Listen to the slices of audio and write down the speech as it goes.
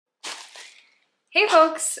Hey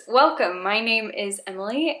folks, welcome. My name is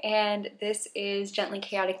Emily and this is Gently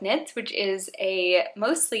Chaotic Knits, which is a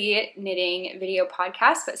mostly knitting video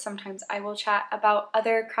podcast, but sometimes I will chat about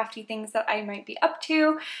other crafty things that I might be up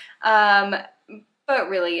to. But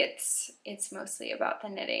really it's mostly about the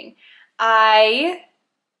knitting. I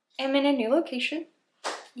am in a new location.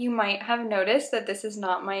 You might have noticed that this is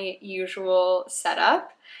not my usual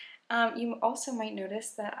setup. You also might notice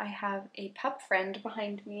that I have a pup friend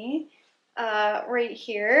behind me right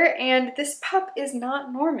here, and this pup is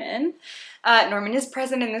not Norman. Norman is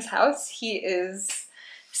present in this house. He is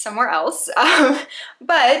somewhere else,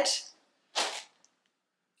 but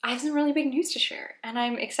I have some really big news to share, and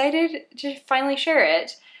I'm excited to finally share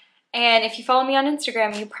it. And if you follow me on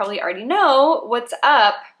Instagram, you probably already know what's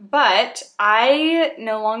up, but I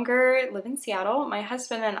no longer live in Seattle. My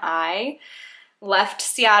husband and I left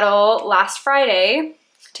Seattle last Friday.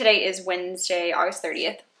 Today is Wednesday, August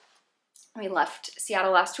 30th. We left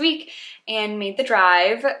Seattle last week and made the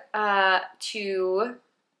drive to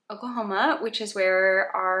Oklahoma, which is where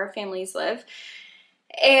our families live.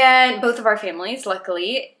 And both of our families,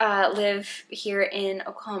 luckily, live here in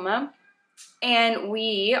Oklahoma. And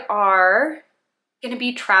we are going to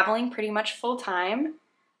be traveling pretty much full time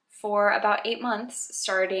for about 8 months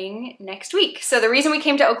starting next week. So the reason we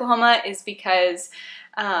came to Oklahoma is because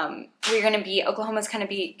Oklahoma's kind of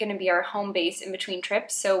gonna be our home base in between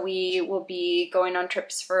trips. So we will be going on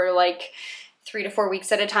trips for like 3 to 4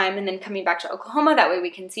 weeks at a time and then coming back to Oklahoma. That way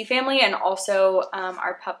we can see family. And also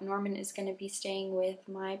our pup Norman is gonna be staying with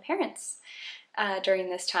my parents during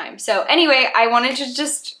this time. So anyway, I wanted to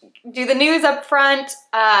just do the news up front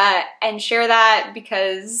and share that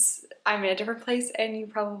because I'm in a different place and you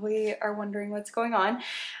probably are wondering what's going on.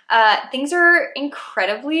 Things are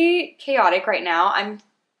incredibly chaotic right now. I'm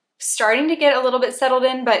starting to get a little bit settled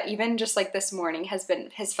in, but even just like this morning has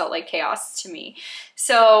felt like chaos to me.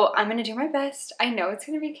 So I'm gonna do my best. I know it's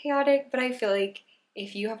gonna be chaotic, but I feel like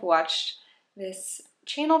if you have watched this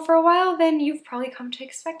channel for a while, then you've probably come to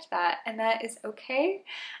expect that, and that is okay.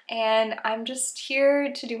 And I'm just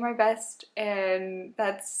here to do my best, and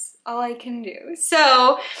that's all I can do.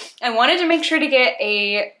 So I wanted to make sure to get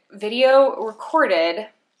a video recorded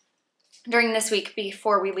during this week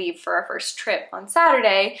before we leave for our first trip on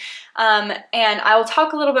Saturday. And I will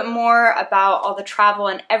talk a little bit more about all the travel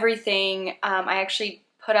and everything. I actually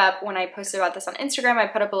put up, when I posted about this on Instagram, I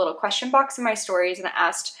put up a little question box in my stories and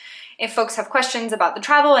asked if folks have questions about the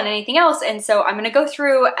travel and anything else. And so I'm gonna go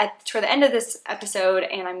through toward the end of this episode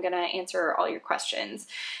and I'm gonna answer all your questions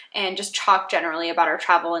and just talk generally about our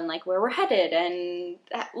travel and like where we're headed and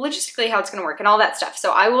logistically how it's gonna work and all that stuff.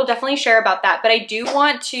 So I will definitely share about that, but I guess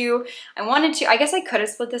I could have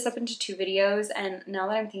split this up into 2 videos, and now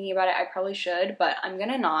that I'm thinking about it, I probably should, but I'm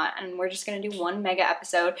gonna not, and we're just gonna do one mega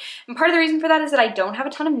episode. And part of the reason for that is that I don't have a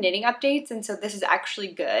ton of knitting updates, and so this is actually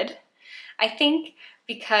good, I think,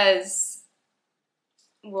 because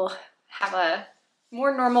we'll have a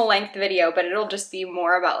more normal length video, but it'll just be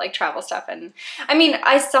more about like travel stuff. And I mean,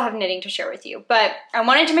 I still have knitting to share with you, but I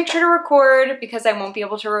wanted to make sure to record because I won't be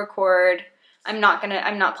able to record. I'm not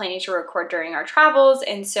planning to record during our travels.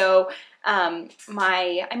 And so,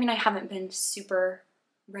 I haven't been super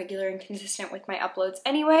regular and consistent with my uploads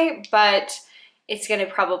anyway, but it's gonna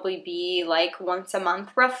probably be like once a month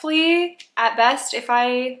roughly at best if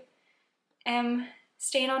I am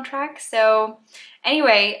staying on track. So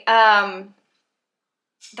anyway,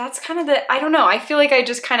 that's kind of I don't know, I feel like I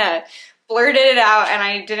just kind of blurted it out and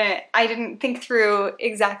I didn't think through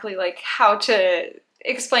exactly like how to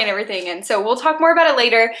explain everything. And so we'll talk more about it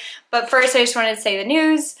later. But first I just wanted to say the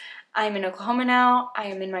news. I'm in Oklahoma now. I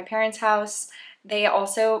am in my parents' house.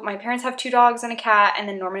 My parents have 2 dogs and a cat, and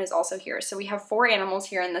then Norman is also here. So we have 4 animals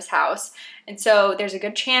here in this house. And so there's a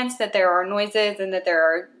good chance that there are noises and that there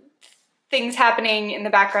are things happening in the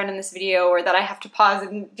background in this video, or that I have to pause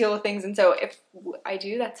and deal with things. And so if I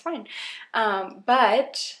do, that's fine.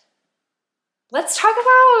 But let's talk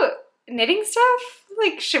about knitting stuff.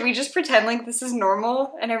 Like, should we just pretend like this is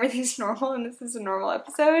normal and everything's normal and this is a normal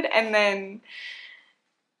episode, and then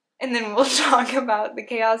we'll talk about the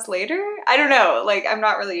chaos later? I don't know, like I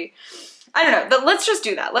don't know, but let's just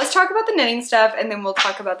do that. Let's talk about the knitting stuff and then we'll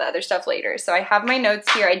talk about the other stuff later. So I have my notes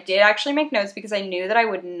here. I did actually make notes because I knew that I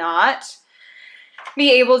would not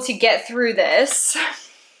be able to get through this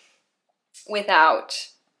without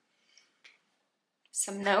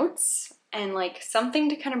some notes and like something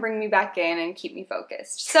to kind of bring me back in and keep me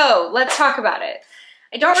focused. So let's talk about it.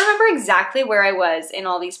 I don't remember exactly where I was in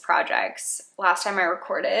all these projects last time I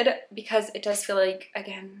recorded because it does feel like,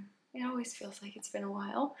 again, it always feels like it's been a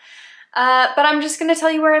while. But I'm just gonna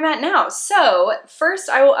tell you where I'm at now. So first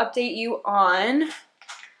I will update you on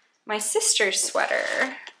my sister's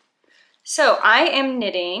sweater. So I am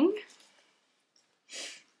knitting,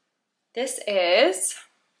 this is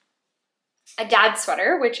a dad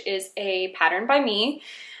sweater, which is a pattern by me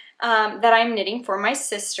that I'm knitting for my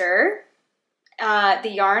sister.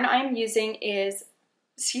 The yarn I'm using is,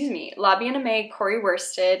 Aimée Corrie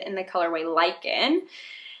worsted in the colorway Lichen.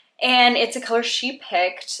 And it's a color she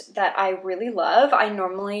picked that I really love. I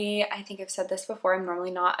think I've said this before, I'm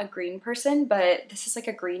normally not a green person, but this is like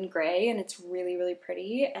a green gray and it's really, really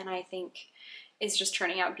pretty. And I think is just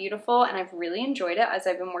turning out beautiful, and I've really enjoyed it as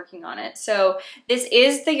I've been working on it. So this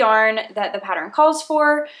is the yarn that the pattern calls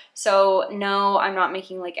for. So no, I'm not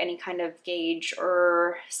making like any kind of gauge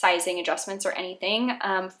or sizing adjustments or anything.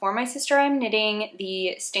 For my sister, I'm knitting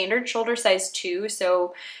the standard shoulder size 2.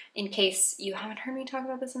 So in case you haven't heard me talk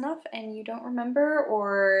about this enough and you don't remember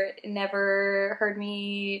or never heard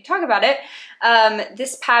me talk about it,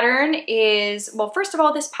 this pattern is, well, first of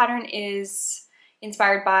all, this pattern is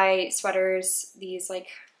inspired by sweaters, these like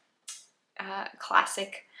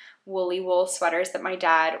classic woolly wool sweaters that my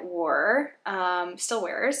dad wore, still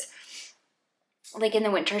wears, like in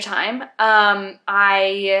the winter time.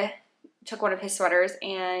 I took one of his sweaters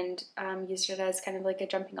and used it as kind of like a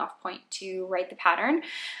jumping off point to write the pattern.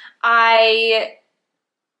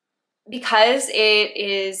 Because it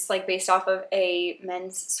is like based off of a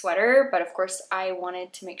men's sweater, but of course I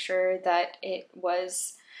wanted to make sure that it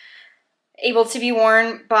was able to be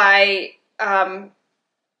worn by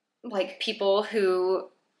like people who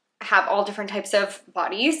have all different types of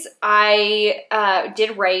bodies. I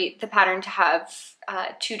did write the pattern to have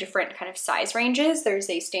 2 different kind of size ranges. There's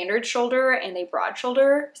a standard shoulder and a broad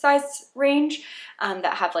shoulder size range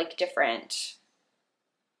that have like different,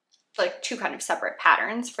 like 2 kind of separate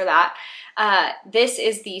patterns for that. This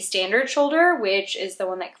is the standard shoulder, which is the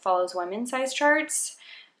one that follows women's size charts.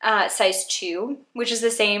 Size 2, which is the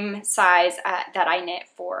same size that I knit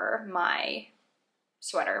for my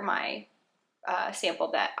sweater, my sample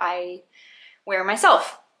that I wear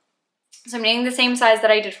myself. So I'm knitting the same size that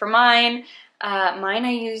I did for mine. Mine I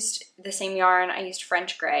used the same yarn, I used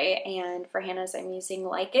French gray, and for Hannah's I'm using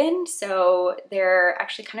Lichen. So they're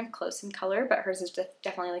actually kind of close in color, but hers is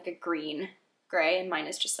definitely like a green gray and mine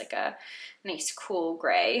is just like a nice cool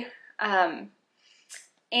gray.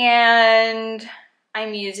 And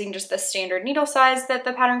I'm using just the standard needle size that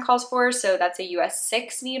the pattern calls for. So that's a US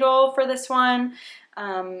 6 needle for this one,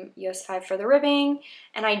 US 5 for the ribbing.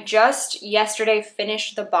 And I just yesterday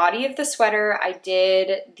finished the body of the sweater. I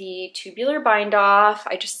did the tubular bind off.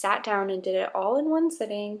 I just sat down and did it all in one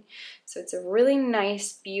sitting. So it's a really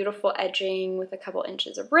nice, beautiful edging with a couple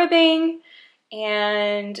inches of ribbing.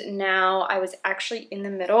 And now I was actually in the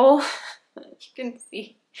middle, you can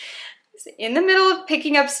see, in the middle of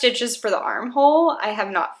picking up stitches for the armhole. I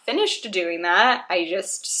have not finished doing that. I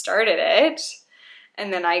just started it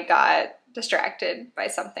and then I got distracted by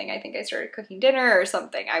something. I think I started cooking dinner or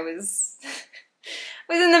something. I was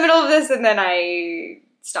in the middle of this and then I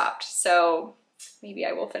stopped. So maybe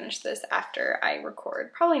I will finish this after I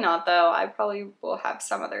record. Probably not though. I probably will have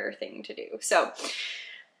some other thing to do. So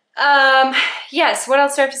yes, what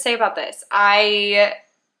else do I have to say about this?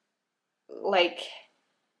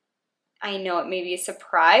 I know it may be a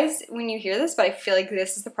surprise when you hear this, but I feel like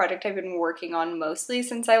this is the project I've been working on mostly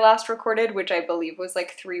since I last recorded, which I believe was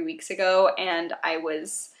like 3 weeks ago, and I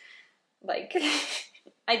was like,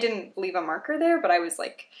 I didn't leave a marker there, but I was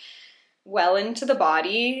like well into the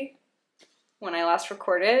body when I last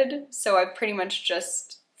recorded, so I pretty much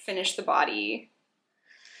just finished the body.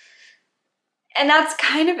 And that's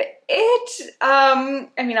kind of it. I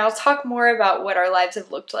mean, I'll talk more about what our lives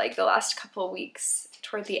have looked like the last couple of weeks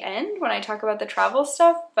toward the end when I talk about the travel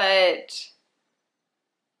stuff, but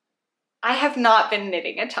I have not been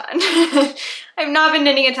knitting a ton. I've not been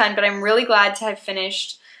knitting a ton, but I'm really glad to have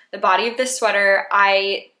finished the body of this sweater.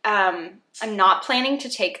 I'm not planning to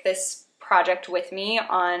take this project with me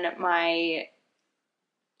on my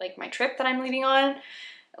trip that I'm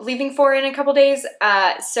leaving for in a couple days.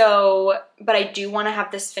 But I do want to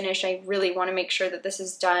have this finished. I really want to make sure that this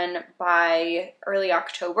is done by early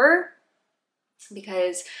October,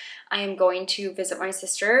 because I am going to visit my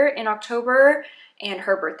sister in October and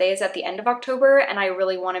her birthday is at the end of October, and I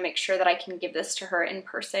really want to make sure that I can give this to her in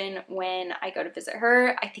person when I go to visit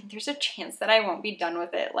her. I think there's a chance that I won't be done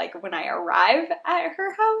with it like when I arrive at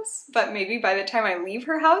her house, but maybe by the time I leave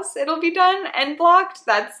her house it'll be done and blocked.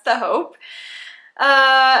 That's the hope.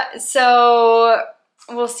 So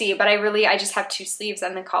we'll see, but I just have 2 sleeves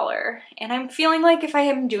and the collar, and I'm feeling like if I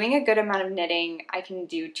am doing a good amount of knitting, I can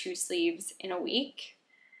do 2 sleeves in a week.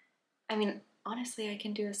 I mean, honestly, I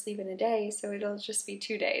can do a sleeve in a day, so it'll just be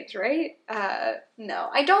 2 days, right? No,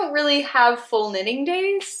 I don't really have full knitting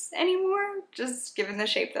days anymore, just given the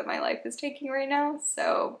shape that my life is taking right now.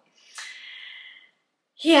 So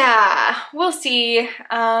yeah, we'll see.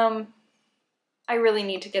 I really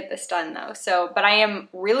need to get this done though. So, but I am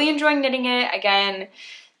really enjoying knitting it. Again,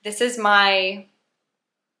 this is my,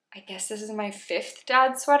 I guess this is my 5th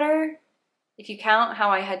dad sweater. If you count how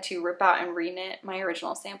I had to rip out and reknit my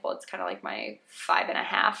original sample, it's kind of like my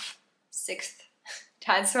 5.5, 6th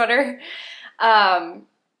dad sweater. And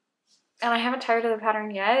I haven't tired of the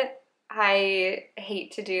pattern yet. I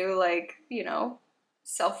hate to do like, you know,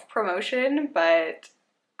 self-promotion, but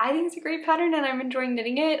I think it's a great pattern and I'm enjoying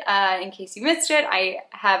knitting it. In case you missed it, I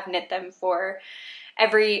have knit them for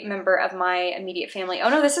every member of my immediate family. Oh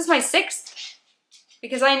no, this is my 6th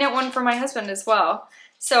because I knit one for my husband as well.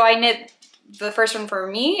 So I knit the first one for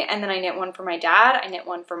me, and then I knit one for my dad, I knit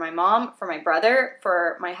one for my mom, for my brother,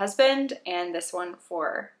 for my husband, and this one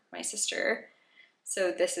for my sister.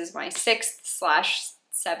 So this is my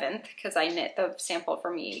 6th/7th because I knit the sample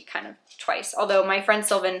for me kind of twice. Although my friend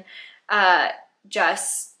Sylvan,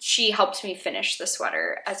 she helped me finish the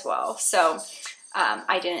sweater as well. So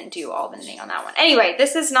I didn't do all the knitting on that one. Anyway,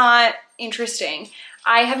 this is not interesting.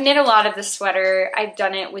 I have knit a lot of this sweater. I've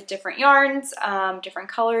done it with different yarns, different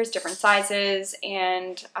colors, different sizes,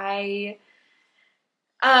 and I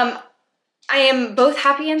am both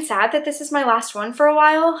happy and sad that this is my last one for a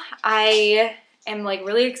while. I am like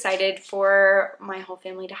really excited for my whole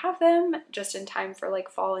family to have them just in time for like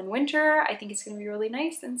fall and winter. I think it's gonna be really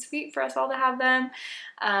nice and sweet for us all to have them.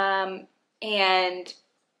 And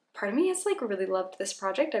part of me has like really loved this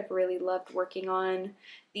project. I've really loved working on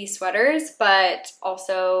these sweaters, but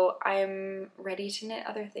also I'm ready to knit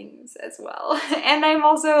other things as well. And I'm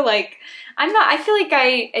also like, I feel like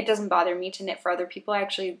it doesn't bother me to knit for other people. I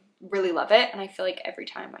actually really love it. And I feel like every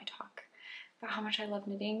time I talk about how much I love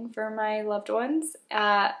knitting for my loved ones.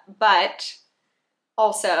 But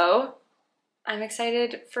also I'm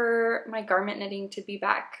excited for my garment knitting to be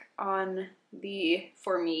back on the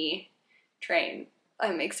for me train.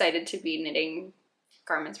 I'm excited to be knitting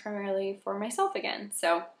garments primarily for myself again.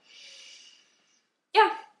 So yeah,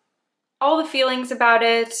 all the feelings about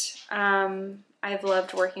it. I've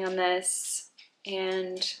loved working on this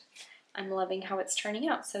and I'm loving how it's turning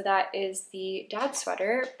out. So that is the dad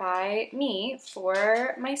sweater by me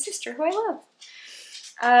for my sister who I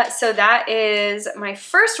love. So that is my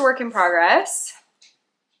first work in progress.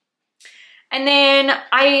 And then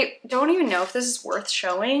I don't even know if this is worth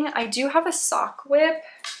showing. I do have a sock whip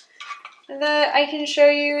that I can show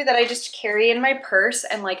you that I just carry in my purse,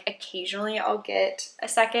 and like occasionally I'll get a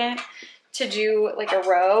second to do like a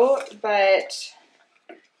row, but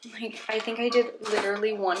like I think I did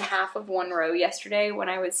literally 1/2 of one row yesterday when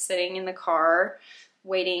I was sitting in the car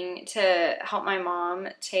waiting to help my mom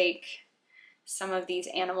take some of these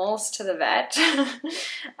animals to the vet.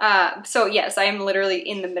 So yes, I am literally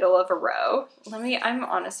in the middle of a row. I'm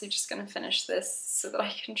honestly just gonna finish this so that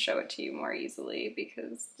I can show it to you more easily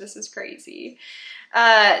because this is crazy.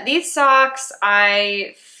 These socks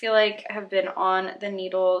I feel like have been on the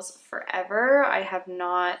needles forever. I have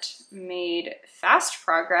not made fast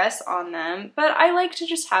progress on them, but I like to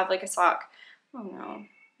just have like a sock. Oh no,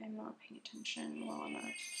 I'm not paying attention well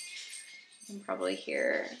enough. You can probably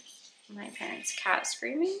hear my parents' cat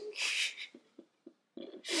screaming.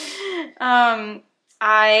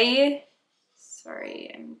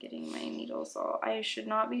 Sorry, I'm getting my needles all, I should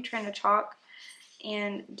not be trying to talk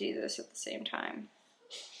and do this at the same time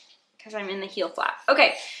because I'm in the heel flap.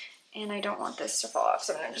 Okay, and I don't want this to fall off,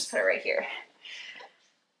 so I'm gonna just put it right here.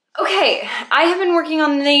 Okay, I have been working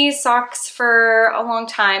on these socks for a long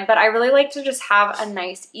time, but I really like to just have a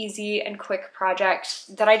nice, easy, and quick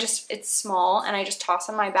project that it's small and I just toss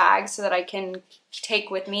in my bag so that I can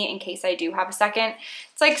take with me in case I do have a second.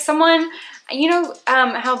 It's like someone, you know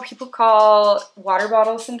how people call water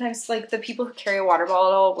bottles sometimes, like the people who carry a water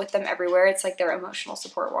bottle with them everywhere, it's like their emotional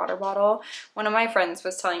support water bottle. One of my friends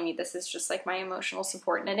was telling me this is just like my emotional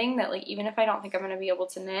support knitting, that like even if I don't think I'm gonna be able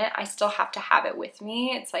to knit, I still have to have it with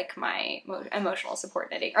me. It's like my emotional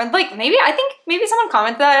support knitting. Or like maybe someone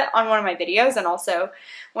commented that on one of my videos, and also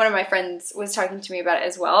one of my friends was talking to me about it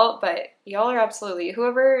as well, but y'all are absolutely,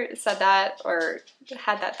 whoever said that or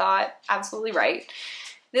had that thought, absolutely right.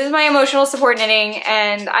 This is my emotional support knitting,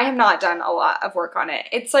 and I have not done a lot of work on it.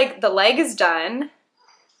 It's like the leg is done,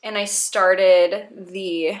 and I started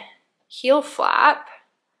the heel flap.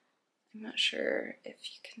 I'm not sure if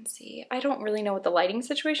you can see. I don't really know what the lighting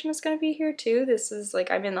situation is going to be here too. This is like,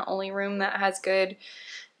 I'm in the only room that has good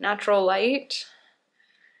natural light.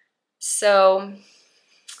 So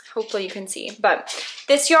hopefully you can see. But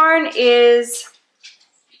this yarn is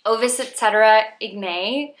Ovis, etc.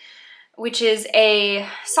 Igneae, which is a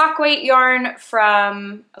sock weight yarn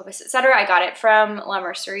from Ovis, etc. I got it from La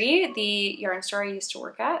Mercerie, the yarn store I used to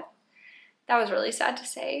work at. That was really sad to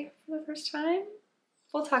say for the first time.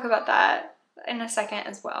 We'll talk about that in a second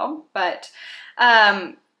as well. But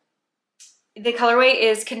the colorway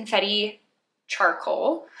is Confetti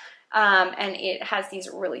Charcoal, and it has these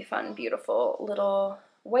really fun, beautiful little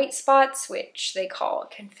white spots, which they call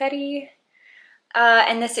confetti.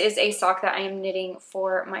 And this is a sock that I am knitting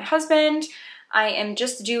for my husband. I am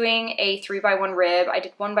just doing a 3x1 rib. I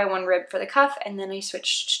did 1x1 rib for the cuff, and then I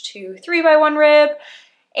switched to 3x1 rib.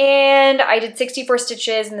 And I did 64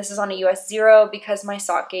 stitches, and this is on a US 0 because my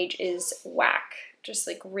sock gauge is whack, just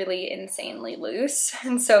like really insanely loose.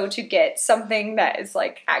 And so to get something that is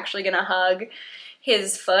like actually gonna hug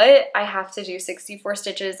his foot, I have to do 64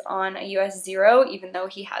 stitches on a US 0, even though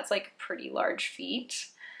he has like pretty large feet.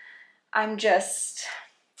 I'm just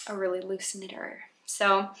a really loose knitter.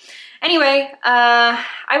 So anyway,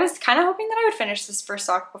 I was kind of hoping that I would finish this first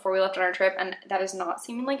sock before we left on our trip, and that is not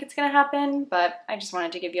seeming like it's gonna happen, but I just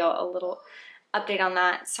wanted to give you all a little update on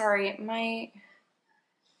that. Sorry, my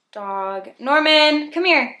dog, Norman, come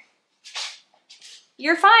here.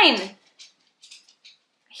 You're fine.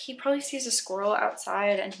 He probably sees a squirrel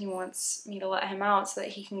outside and he wants me to let him out so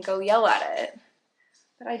that he can go yell at it,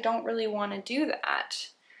 but I don't really want to do that.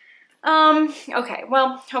 Okay,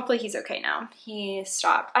 well, hopefully he's okay now. He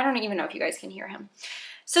stopped. I don't even know if you guys can hear him.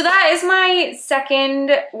 So that is my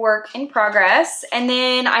second work in progress. And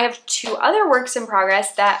then I have 2 other works in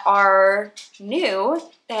progress that are new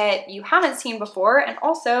that you haven't seen before and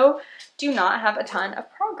also do not have a ton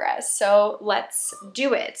of progress. So let's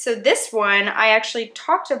do it. So this one I actually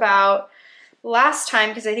talked about last time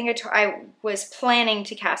because I think I was planning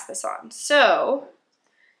to cast this on. So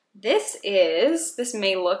this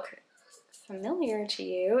may look familiar to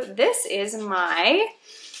you. This is my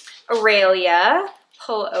Aurelia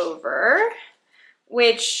pullover,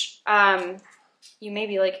 which you may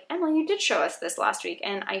be like, Emily, you did show us this last week,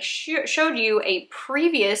 and I showed you a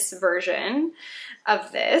previous version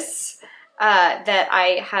of this that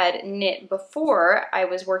I had knit before I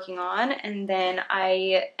was working on, and then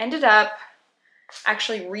I ended up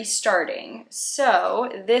actually restarting.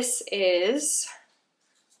 So this is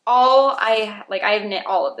all I've knit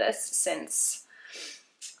all of this since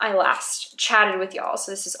I last chatted with y'all.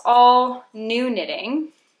 So this is all new knitting.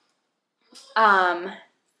 And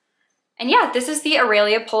yeah, this is the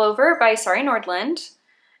Aurelia pullover by Sari Nordlund.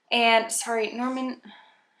 And sorry, Norman.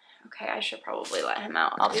 Okay, I should probably let him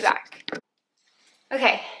out. I'll be back.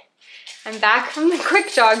 Okay, I'm back from the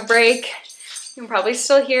quick dog break. You can probably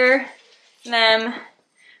still hear them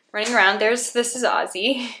running around. This is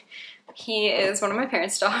Ozzy. He is one of my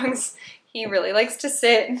parents' dogs. He really likes to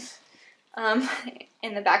sit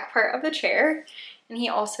in the back part of the chair, and he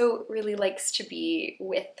also really likes to be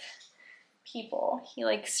with people. He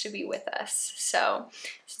likes to be with us. So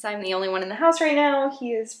since I'm the only one in the house right now,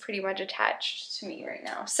 he is pretty much attached to me right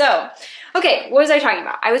now. So, okay, what was I talking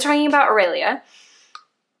about? I was talking about Aurelia.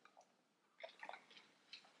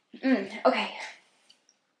 Okay.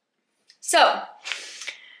 So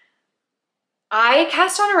I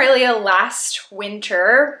cast on Aurelia last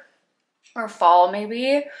winter, or fall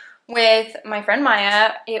maybe, with my friend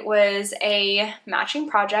Maya. It was a matching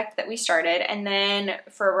project that we started, and then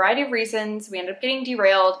for a variety of reasons, we ended up getting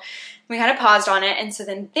derailed. We kind of paused on it, and so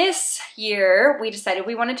then this year, we decided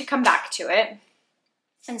we wanted to come back to it.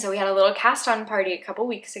 And so we had a little cast on party a couple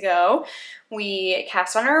weeks ago. We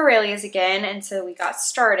cast on our Aurelias again, and so we got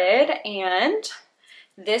started, and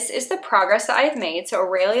this is the progress that I've made. So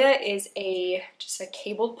Aurelia is just a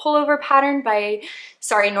cabled pullover pattern by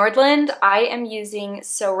Sari Nordlund. I am using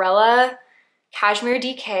Sewrella Cashmere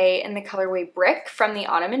DK in the colorway Brick from the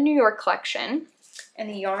Autumn in New York collection. And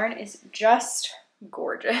the yarn is just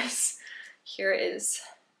gorgeous. Here is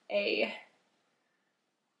a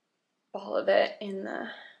ball of it in the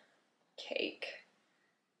cake.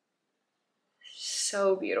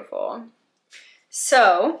 So beautiful.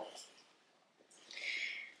 So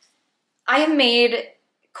I have made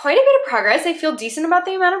quite a bit of progress. I feel decent about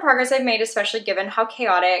the amount of progress I've made, especially given how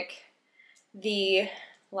chaotic the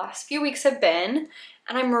last few weeks have been.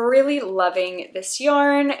 And I'm really loving this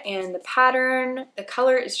yarn and the pattern. The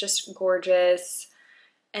color is just gorgeous,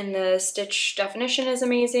 and the stitch definition is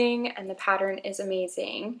amazing, and the pattern is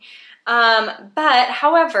amazing. But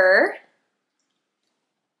however,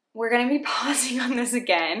 we're gonna be pausing on this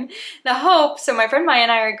again. So my friend Maya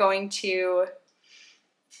and I are going to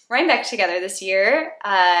Rhinebeck together this year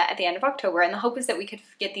at the end of October, and the hope is that we could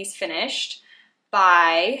get these finished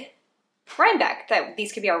by Rhinebeck, that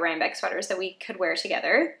these could be our Rhinebeck sweaters that we could wear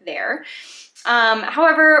together there.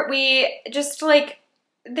 However, we just like,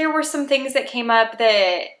 there were some things that came up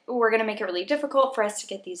that were going to make it really difficult for us to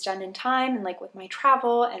get these done in time. And like with my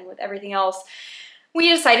travel and with everything else, we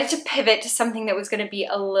decided to pivot to something that was going to be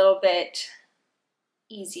a little bit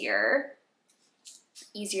easier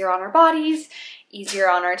on our bodies, easier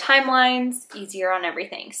on our timelines, easier on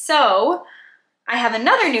everything. So I have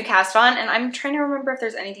another new cast on, and I'm trying to remember if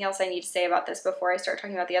there's anything else I need to say about this before I start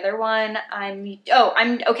talking about the other one.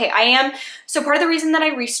 Okay, I am. So part of the reason that I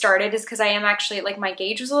restarted is because I am actually, like, my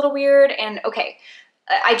gauge was a little weird, and okay,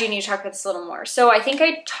 I do need to talk about this a little more. So I think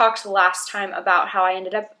I talked last time about how I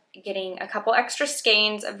ended up getting a couple extra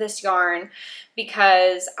skeins of this yarn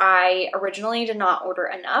because I originally did not order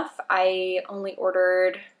enough. I only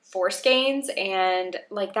ordered 4 skeins, and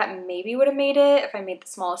like that maybe would have made it if I made the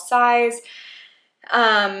smallest size.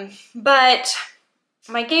 But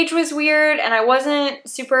my gauge was weird and I wasn't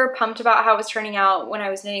super pumped about how it was turning out when I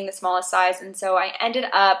was knitting the smallest size, and so I ended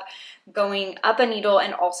up going up a needle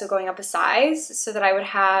and also going up a size so that I would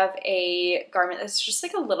have a garment that's just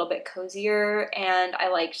like a little bit cozier, and I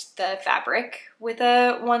liked the fabric with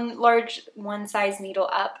a one size needle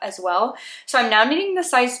up as well. So I'm now knitting the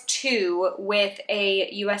size 2 with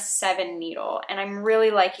a US 7 needle, and I'm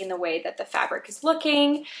really liking the way that the fabric is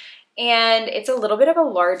looking. And it's a little bit of a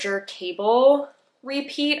larger cable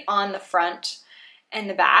repeat on the front and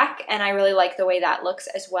the back, and I really like the way that looks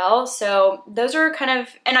as well. So those are kind of,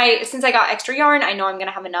 and since I got extra yarn, I know I'm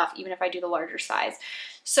gonna have enough even if I do the larger size.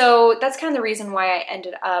 So that's kind of the reason why I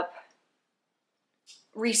ended up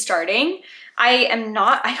restarting. I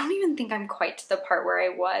don't even think I'm quite to the part where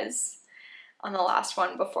I was on the last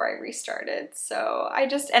one before I restarted. So I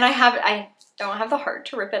don't have the heart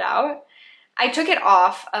to rip it out. I took it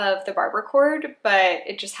off of the barber cord, but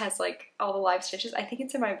it just has like all the live stitches. I think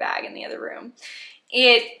it's in my bag in the other room.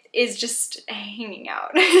 It is just hanging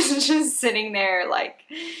out. It's just sitting there like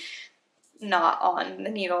not on the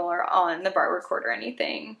needle or on the barber cord or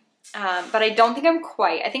anything. But I don't think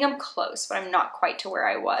I think I'm close, but I'm not quite to where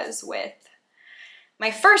I was with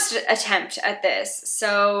my first attempt at this.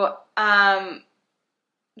 So,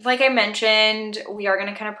 like I mentioned, we are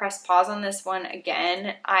going to kind of press pause on this one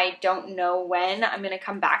again. I don't know when I'm going to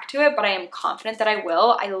come back to it, but I am confident that I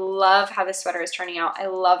will. I love how this sweater is turning out. I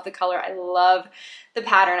love the color. I love the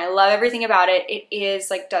pattern. I love everything about it. It is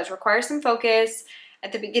like, does require some focus.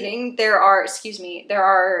 At the beginning, there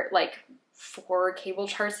are like 4 cable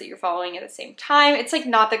charts that you're following at the same time. It's like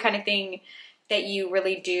not the kind of thing that you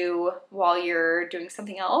really do while you're doing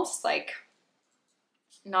something else. Like,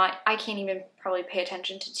 I can't even probably pay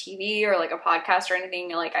attention to TV or like a podcast or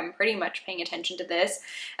anything. Like, I'm pretty much paying attention to this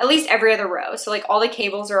at least every other row. So like all the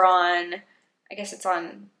cables are on, I guess it's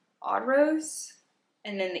on odd rows,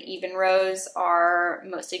 and then the even rows are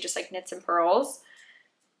mostly just like knits and purls.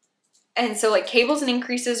 And so like cables and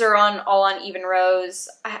increases are all on even rows.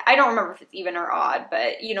 I don't remember if it's even or odd,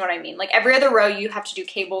 but you know what I mean. Like every other row you have to do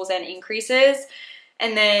cables and increases,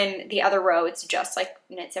 and then the other row it's just like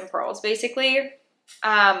knits and purls basically.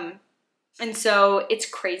 And so it's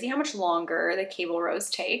crazy how much longer the cable rows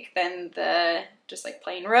take than the just like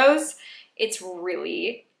plain rows. It's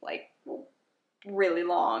really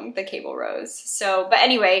long, the cable rows. So, but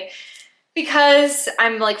anyway, because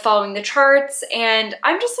I'm like following the charts and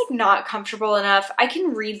I'm just like not comfortable enough, I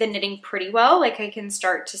can read the knitting pretty well. Like I can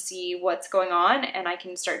start to see what's going on and I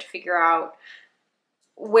can start to figure out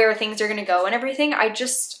where things are gonna go and everything.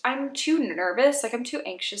 I'm too nervous, like I'm too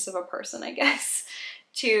anxious of a person, I guess,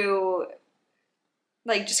 to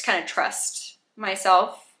like just kind of trust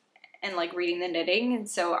myself and like reading the knitting. And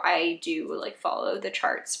so I do like follow the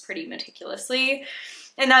charts pretty meticulously.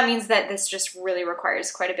 And that means that this just really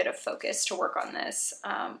requires quite a bit of focus to work on this.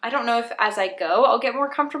 I don't know if as I go, I'll get more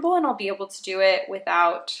comfortable and I'll be able to do it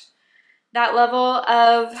without that level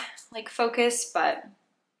of like focus. But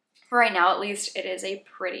for right now, at least, it is a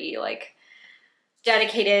pretty like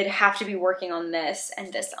dedicated, have to be working on this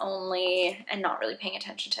and this only, and not really paying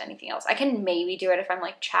attention to anything else. I can maybe do it if I'm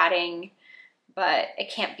like chatting, but it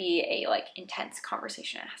can't be a like intense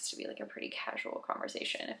conversation. It has to be like a pretty casual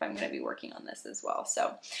conversation if I'm going to be working on this as well.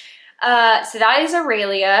 So, so that is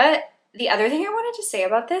Aurelia. The other thing I wanted to say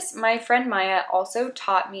about this, my friend Maya also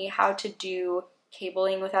taught me how to do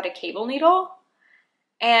cabling without a cable needle.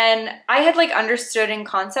 And I had like understood in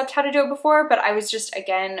concept how to do it before, but I was just,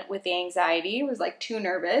 again, with the anxiety, was like too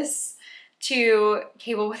nervous to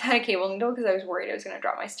cable without a cable needle because I was worried I was going to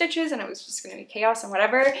drop my stitches and it was just going to be chaos and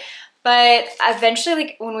whatever. But eventually,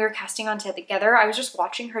 like when we were casting on together, I was just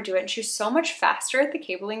watching her do it and she was so much faster at the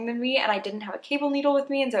cabling than me, and I didn't have a cable needle with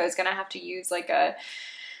me, and so I was going to have to use like a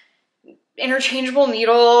interchangeable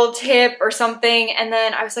needle tip or something. And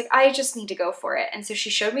then I was like, I just need to go for it. And so she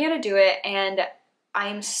showed me how to do it, and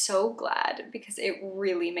I'm so glad because it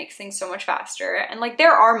really makes things so much faster. And like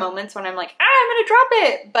there are moments when I'm like, I'm gonna drop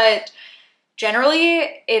it, but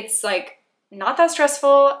generally it's like not that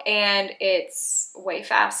stressful and it's way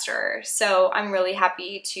faster. So I'm really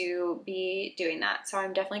happy to be doing that. So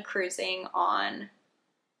I'm definitely cruising on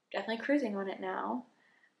it now.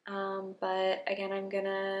 But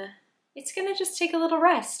again, it's gonna just take a little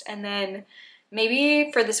rest, and then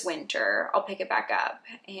maybe for this winter, I'll pick it back up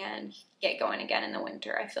and get going again in the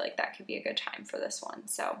winter. I feel like that could be a good time for this one.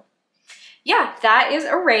 So yeah, that is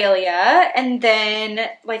Aurelia. And then,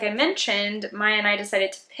 like I mentioned, Maya and I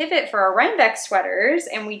decided to pivot for our Rhinebeck sweaters,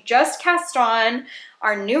 and we just cast on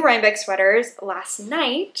our new Rhinebeck sweaters last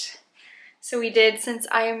night. So we did, since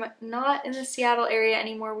I'm not in the Seattle area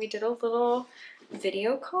anymore, we did a little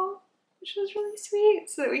video call, which was really sweet,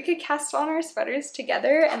 so that we could cast on our sweaters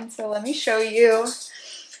together. And so let me show you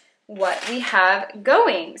what we have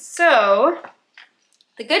going. So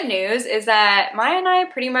the good news is that Maya and I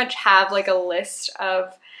pretty much have like a list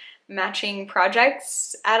of matching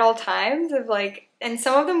projects at all times of like, and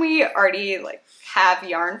some of them we already like have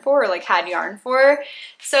yarn for, or like had yarn for.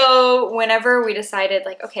 So whenever we decided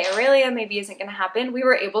like, okay, Aurelia maybe isn't gonna happen, we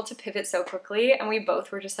were able to pivot so quickly, and we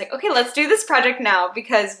both were just like, okay, let's do this project now,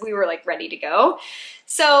 because we were like ready to go.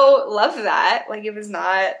 So love that. Like it was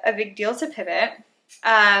not a big deal to pivot.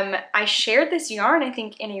 I shared this yarn, I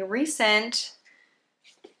think, in a recent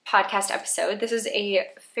podcast episode. This is a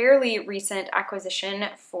fairly recent acquisition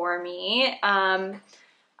for me.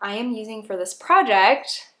 I am using for this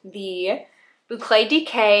project the Boucle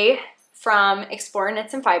DK from Explore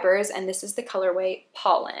Knits and Fibers, and this is the colorway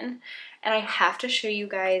Pollen. And I have to show you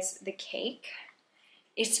guys the cake.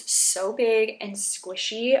 It's so big and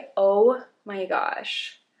squishy. Oh my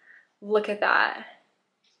gosh. Look at that.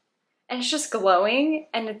 And it's just glowing,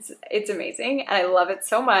 and it's amazing, and I love it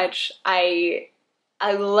so much. I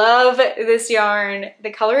love this yarn. The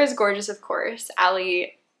color is gorgeous, of course.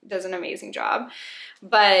 Allie does an amazing job,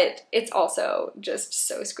 but it's also just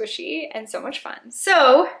so squishy and so much fun.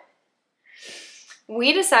 So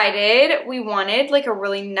we decided we wanted like a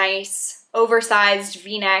really nice oversized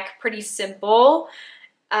v-neck, pretty simple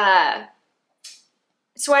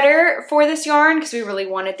sweater for this yarn, because we really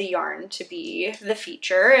wanted the yarn to be the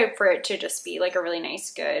feature, for it to just be like a really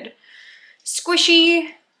nice, good, squishy,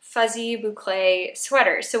 fuzzy boucle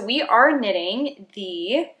sweater. So we are knitting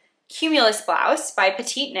the Cumulus blouse by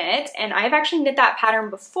Petite Knit, and I've actually knit that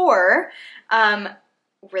pattern before.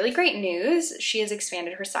 Really great news, she has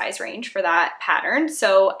expanded her size range for that pattern,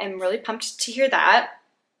 so I'm really pumped to hear that.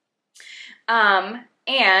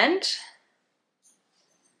 And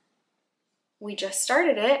we just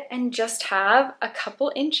started it and just have a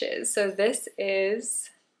couple inches. So this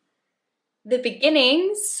is the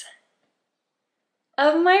beginnings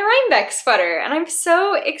of my Rhinebeck sweater, and I'm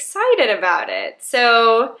so excited about it.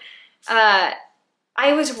 So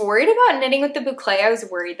I was worried about knitting with the boucle. I was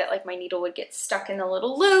worried that like my needle would get stuck in the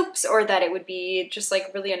little loops, or that it would be just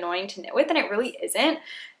like really annoying to knit with, and it really isn't.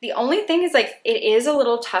 The only thing is like it is a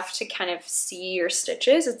little tough to kind of see your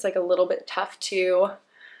stitches. It's like a little bit tough to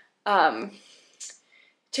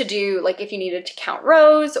do, like if you needed to count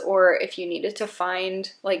rows, or if you needed to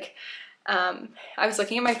find like, I was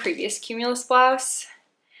looking at my previous Cumulus blouse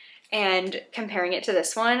and comparing it to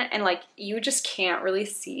this one, and like you just can't really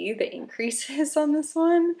see the increases on this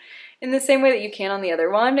one in the same way that you can on the other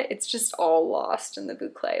one. It's just all lost in the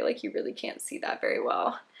boucle. Like you really can't see that very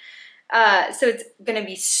well. So it's gonna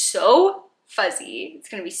be so fuzzy. It's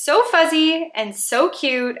gonna be so fuzzy and so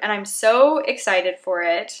cute, and I'm so excited for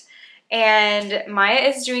it. And Maya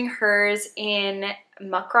is doing hers in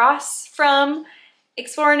Muckross from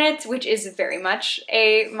Explore Knits, which is very much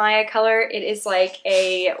a Maya color. It is like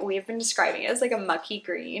a, we've been describing it as like a mucky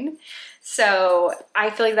green. So I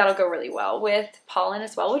feel like that'll go really well with Pollen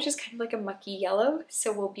as well, which is kind of like a mucky yellow.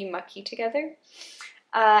 So we'll be mucky together,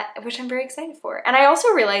 which I'm very excited for. And I also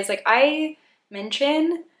realized like I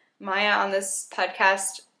mention Maya on this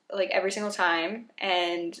podcast like every single time,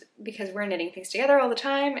 and because we're knitting things together all the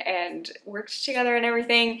time and worked together and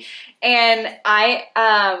everything. And I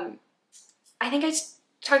think I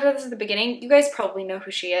talked about this at the beginning. You guys probably know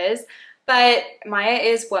who she is, but Maya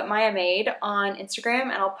is What Maya Made on Instagram,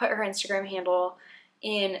 and I'll put her Instagram handle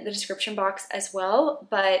in the description box as well.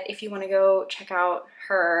 But if you want to go check out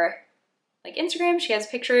her like Instagram. She has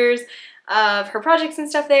pictures of her projects and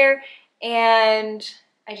stuff there, and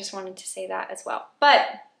I just wanted to say that as well. But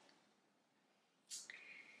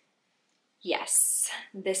yes,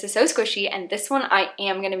 this is so squishy, and this one I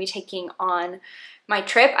am going to be taking on my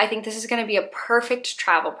trip. I think this is going to be a perfect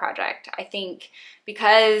travel project. I think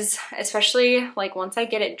because especially like once I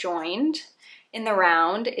get it joined in the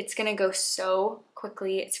round, it's going to go so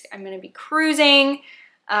quickly. I'm going to be cruising,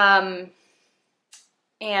 and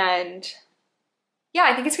yeah,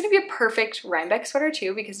 I think it's going to be a perfect Rhinebeck sweater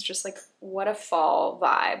too, because it's just like, what a fall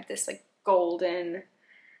vibe. This like golden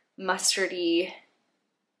mustardy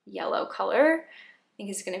yellow color I think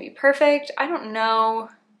is going to be perfect. I don't know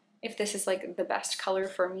if this is like the best color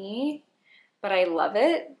for me, but I love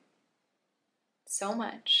it so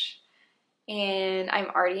much. And I'm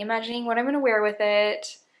already imagining what I'm going to wear with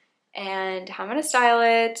it and how I'm going to style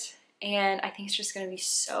it. And I think it's just going to be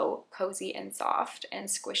so cozy and soft and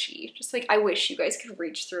squishy. Just like, I wish you guys could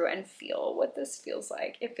reach through and feel what this feels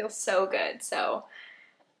like. It feels so good. So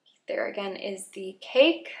there again is the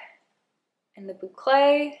cake and the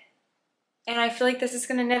boucle. And I feel like this is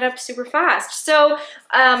going to knit up super fast. So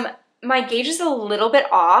my gauge is a little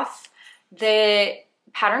bit off. The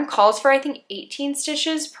pattern calls for, I think, 18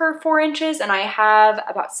 stitches per 4 inches, and I have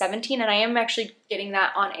about 17, and I am actually getting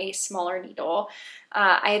that on a smaller needle.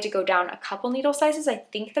 I had to go down a couple needle sizes. I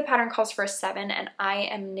think the pattern calls for a 7, and I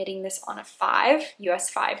am knitting this on a 5, US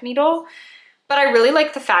 5 needle. But I really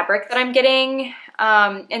like the fabric that I'm getting.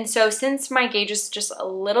 And so since my gauge is just a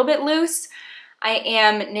little bit loose, I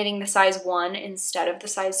am knitting the size 1 instead of the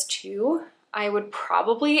size 2. I would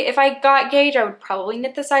probably, if I got gauge, I would probably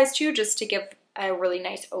knit the size 2 just to give a really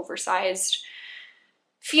nice oversized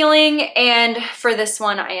feeling. And for this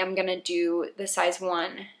one, I am gonna do the size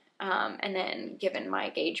 1. And then given my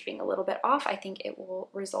gauge being a little bit off, I think it will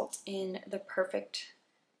result in the perfect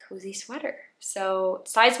cozy sweater. So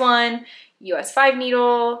size 1, US 5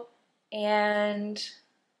 needle, and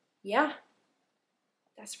yeah,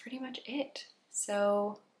 that's pretty much it.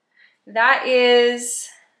 So that is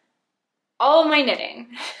all of my knitting.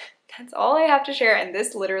 That's all I have to share, and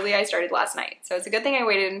this literally I started last night. So it's a good thing I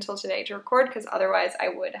waited until today to record, because otherwise I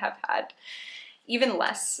would have had even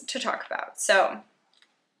less to talk about. So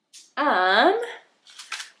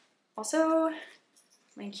also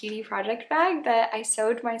my cutie project bag that I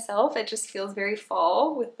sewed myself. It just feels very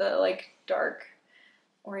fall with the like dark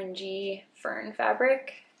orangey fern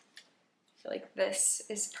fabric. I feel like this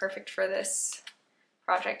is perfect for this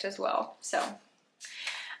project as well. So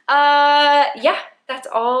yeah, that's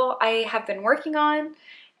all I have been working on,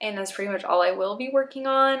 and that's pretty much all I will be working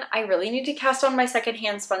on. I really need to cast on my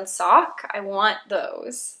secondhand spun sock. I want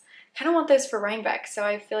those. Kind of want those for Rhinebeck, so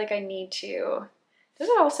I feel like I need to. Those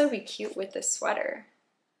would also be cute with this sweater.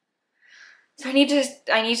 So I need to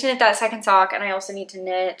knit that second sock, and I also need to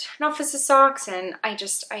knit Nafis' socks, and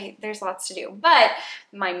there's lots to do. But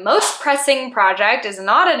my most pressing project is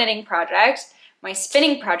not a knitting project. My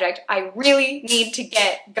spinning project, I really need to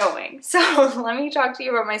get going. So let me talk to you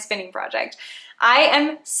about my spinning project. I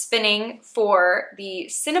am spinning for the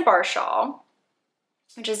Cinnabar shawl,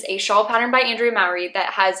 which is a shawl pattern by Andrea Mowry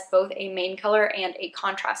that has both a main color and a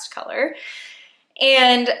contrast color.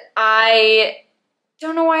 And I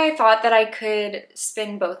don't know why I thought that I could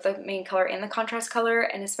spin both the main color and the contrast color,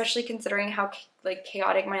 and especially considering how like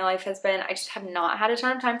chaotic my life has been, I just have not had a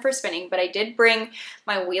ton of time for spinning. But I did bring,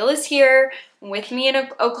 my wheel is here with me in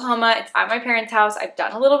Oklahoma. It's at my parents' house. I've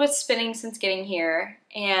done a little bit of spinning since getting here,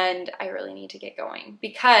 and I really need to get going,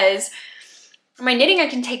 because my knitting I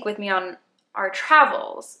can take with me on our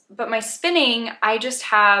travels, but my spinning, I don't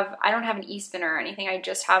have an e-spinner or anything. I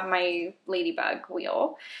just have my Ladybug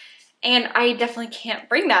wheel. And I definitely can't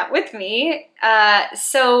bring that with me.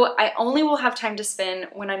 So I only will have time to spin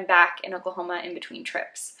when I'm back in Oklahoma in between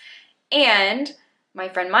trips. And my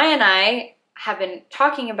friend Maya and I have been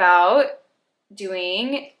talking about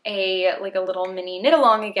doing a little mini knit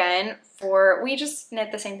along again we just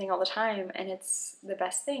knit the same thing all the time, and it's the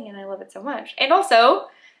best thing, and I love it so much. And also,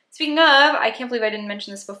 speaking of, I can't believe I didn't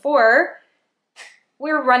mention this before,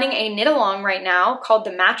 we're running a knit along right now called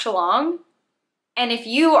the Match Along. And if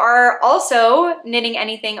you are also knitting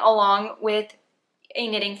anything along with a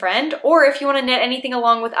knitting friend, or if you want to knit anything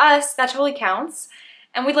along with us, that totally counts.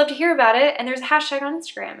 And we'd love to hear about it. And there's a hashtag on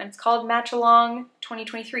Instagram, and it's called Match Along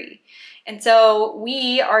 2023. And so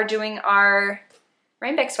we are doing our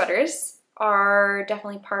Rhinebeck sweaters are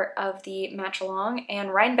definitely part of the Match Along,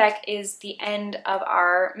 and Rhinebeck is the end of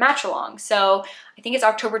our Match Along. So I think it's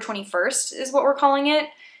October 21st is what we're calling it,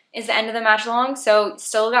 is the end of the Match Along. So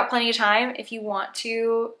still got plenty of time if you want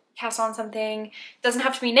to cast on something. Doesn't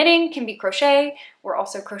have to be knitting, can be crochet. We're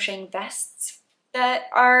also crocheting vests that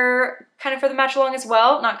are kind of for the match along as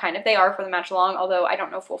well. Not kind of, they are for the match along, although I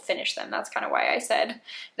don't know if we'll finish them. That's kind of why I said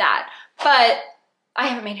that. But I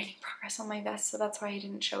haven't made any progress on my vest, so that's why I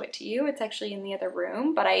didn't show it to you. It's actually in the other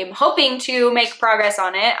room, but I am hoping to make progress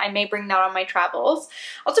on it. I may bring that on my travels.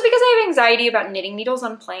 Also because I have anxiety about knitting needles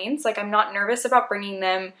on planes. Like, I'm not nervous about bringing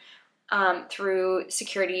them through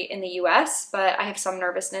security in the US, but I have some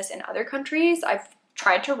nervousness in other countries. I've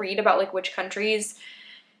tried to read about like which countries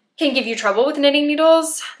can give you trouble with knitting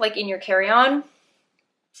needles, like in your carry-on.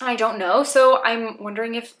 I don't know, so I'm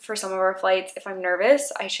wondering if for some of our flights, if I'm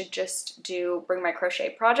nervous, I should just bring my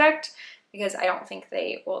crochet project, because I don't think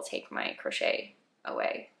they will take my crochet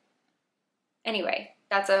away. Anyway,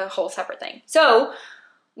 that's a whole separate thing. So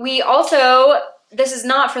we also, this is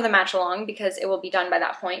not for the match along because it will be done by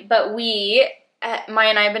that point, but Maya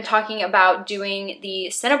and I have been talking about doing the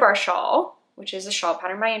Cinnabar shawl, which is a shawl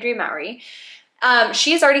pattern by Andrea Mowry.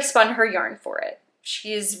 She has already spun her yarn for it.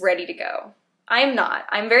 She's ready to go. I am not.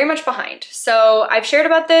 I'm very much behind. So I've shared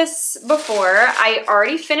about this before. I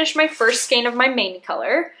already finished my first skein of my main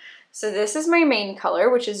color. So this is my main color,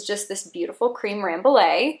 which is just this beautiful cream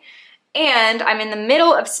Rambouillet. And I'm in the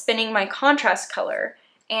middle of spinning my contrast color.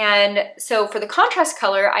 And so for the contrast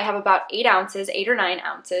color, I have about 8 or 9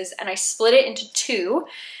 ounces, and I split it into 2.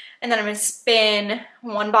 And then I'm gonna spin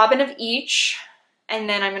 1 bobbin of each, and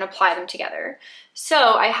then I'm gonna apply them together.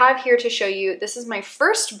 So I have here to show you, this is my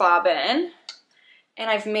first bobbin, and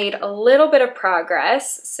I've made a little bit of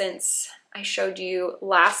progress since I showed you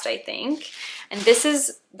last, I think. And this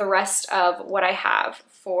is the rest of what I have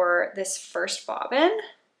for this first bobbin.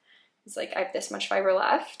 It's like I have this much fiber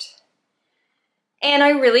left. And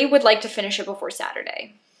I really would like to finish it before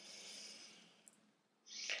Saturday.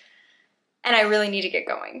 And I really need to get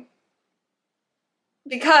going,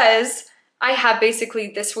 because I have basically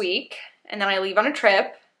this week, and then I leave on a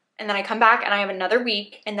trip, and then I come back and I have another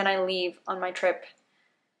week, and then I leave on my trip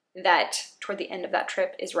that toward the end of that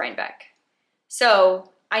trip is Rhinebeck.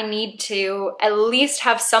 So I need to at least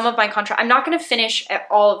have some of my contrast. I'm not going to finish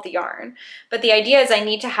all of the yarn, but the idea is I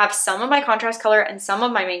need to have some of my contrast color and some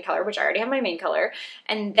of my main color, which I already have my main color,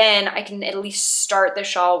 and then I can at least start the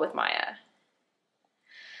shawl with Maya.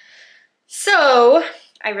 So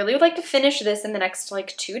I really would like to finish this in the next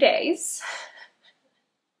like 2 days.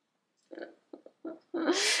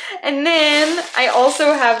 And then I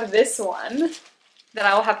also have this one that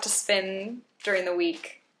I will have to spin during the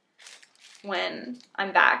week when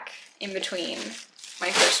I'm back in between my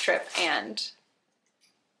first trip and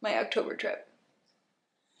my October trip.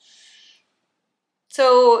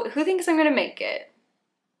 So who thinks I'm gonna make it?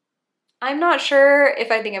 I'm not sure if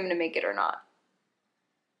I think I'm gonna make it or not.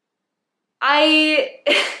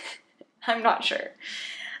 I'm not sure.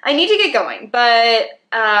 I need to get going, but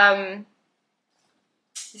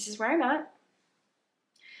this is where I'm at.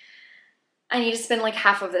 I need to spend like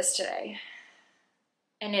half of this today.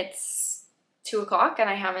 And it's 2 o'clock and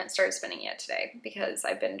I haven't started spinning yet today because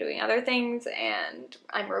I've been doing other things, and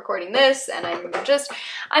I'm recording this and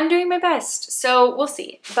I'm doing my best. So we'll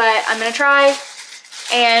see, but I'm gonna try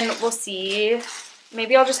and we'll see.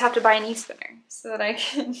 Maybe I'll just have to buy an e-spinner so that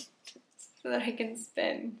I can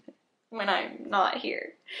spin when I'm not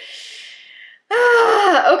here.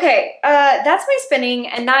 Okay, that's my spinning,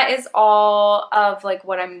 and that is all of like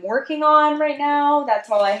what I'm working on right now. That's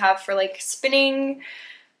all I have for like spinning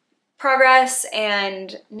progress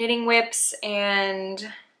and knitting whips,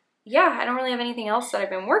 and yeah, I don't really have anything else that I've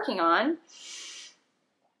been working on.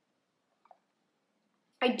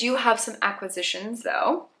 I do have some acquisitions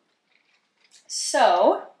though.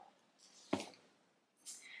 So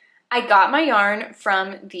I got my yarn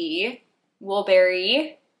from the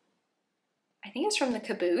Woolberry, I think it's from the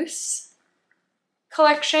Caboose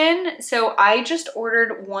collection. So I just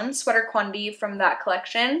ordered 1 sweater quantity from that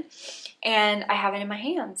collection, and I have it in my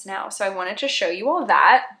hands now. So I wanted to show you all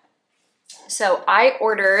that. So I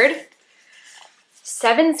ordered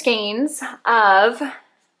 7 skeins of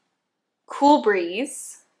Cool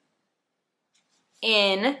Breeze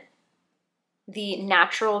in the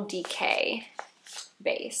Natural Decay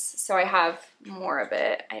base. So I have more of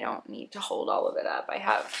it. I don't need to hold all of it up. I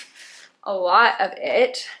have a lot of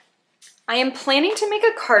it. I am planning to make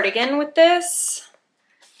a cardigan with this.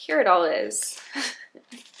 Here it all is.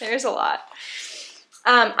 There's a lot.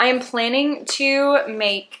 I am planning to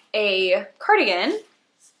make a cardigan.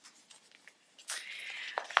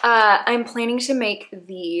 I'm planning to make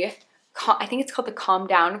the, I think it's called the Calm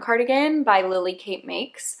Down cardigan by Lily Kate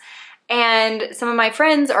Makes. And some of my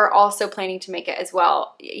friends are also planning to make it as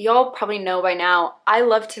well. Y'all probably know by now, I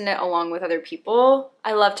love to knit along with other people.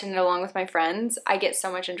 I love to knit along with my friends. I get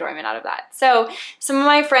so much enjoyment out of that. So some of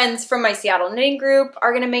my friends from my Seattle knitting group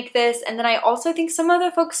are gonna make this. And then I also think some of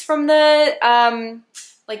the folks from the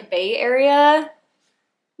like Bay Area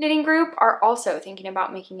knitting group are also thinking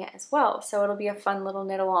about making it as well. So it'll be a fun little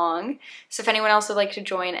knit along. So if anyone else would like to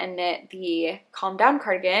join and knit the Calm Down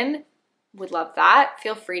cardigan, would love that.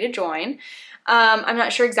 Feel free to join. I'm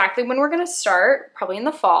not sure exactly when we're gonna start, probably in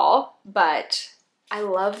the fall, but I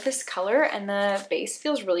love this color and the base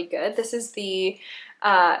feels really good. This is the,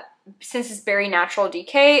 since it's Berry Natural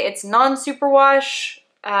DK, it's non-superwash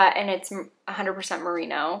and it's 100%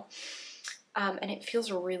 merino. And it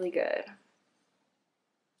feels really good.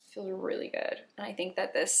 Feels really good. And I think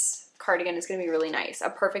that this cardigan is gonna be really nice. A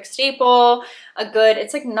perfect staple, a good,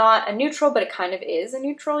 it's like not a neutral, but it kind of is a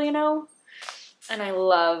neutral, you know? And I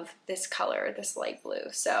love this color, this light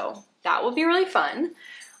blue. So that will be really fun.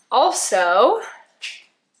 Also,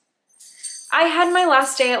 I had my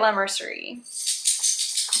last day at La Mercerie.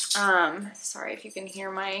 Sorry if you can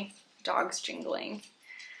hear my dogs jingling.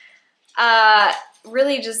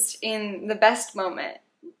 Really just in the best moment,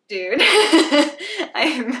 dude.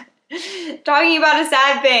 I'm talking about a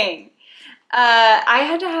sad thing. I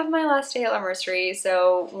had to have my last day at La Mercerie,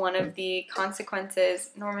 so one of the consequences,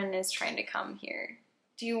 Norman is trying to come here.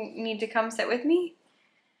 Do you need to come sit with me?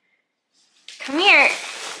 Come here.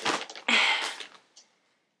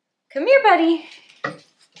 Come here, buddy.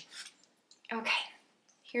 Okay,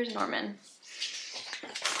 here's Norman.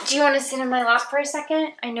 Do you want to sit in my lap for a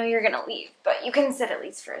second? I know you're gonna leave, but you can sit at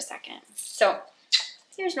least for a second. So,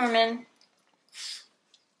 here's Norman.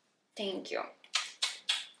 Thank you.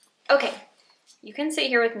 Okay. You can sit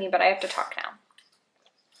here with me, but I have to talk now.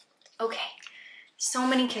 Okay, so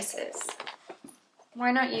many kisses.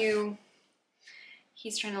 Why not you?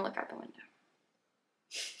 He's trying to look out the window.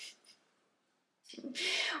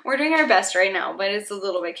 We're doing our best right now, but it's a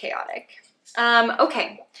little bit chaotic.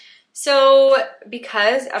 Okay, so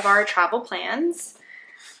because of our travel plans,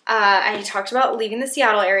 I talked about leaving the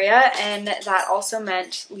Seattle area, and that also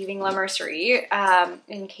meant leaving La Mercerie.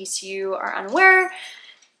 In case you are unaware,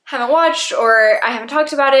 haven't watched, or I haven't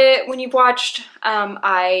talked about it when you've watched,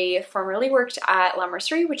 I formerly worked at La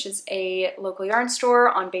Mercerie, which is a local yarn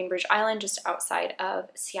store on Bainbridge Island, just outside of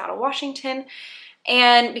Seattle, Washington.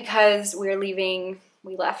 And because we're leaving,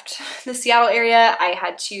 we left the Seattle area, I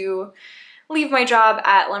had to leave my job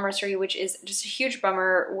at La Mercerie, which is just a huge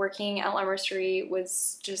bummer. Working at La Mercerie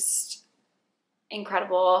was just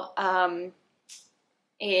incredible.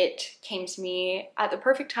 It came to me at the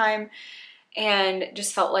perfect time and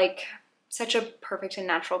just felt like such a perfect and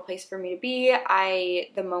natural place for me to be.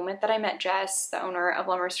 The moment that I met Jess, the owner of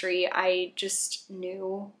La Mercerie, I just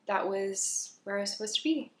knew that was where I was supposed to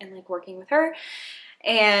be, and like working with her.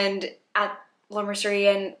 And at La Mercerie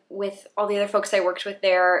and with all the other folks I worked with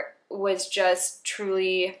there was just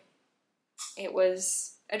truly, it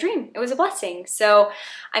was a dream. It was a blessing. So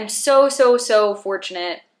I'm so, so, so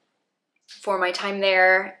fortunate for my time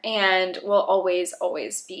there, and will always,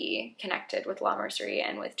 always be connected with La Mercerie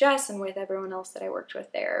and with Jess and with everyone else that I worked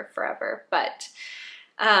with there forever. But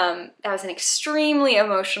that was an extremely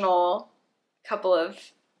emotional couple of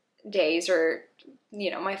days, or, you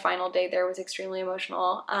know, my final day there was extremely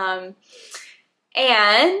emotional.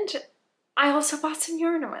 And I also bought some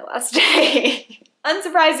yarn on my last day,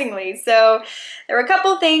 unsurprisingly. So there were a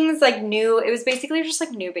couple things like new, it was basically just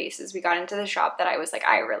like new bases. We got into the shop that I was like,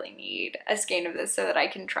 I really need a skein of this so that I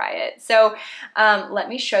can try it. So let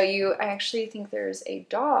me show you. I actually think there's a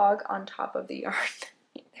dog on top of the yarn.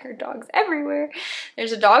 There are dogs everywhere.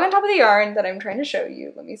 There's a dog on top of the yarn that I'm trying to show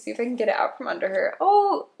you. Let me see if I can get it out from under her.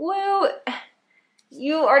 Oh, whoa,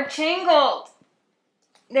 you are tangled.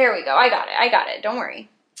 There we go. I got it. I got it. Don't worry.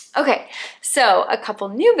 Okay, so a couple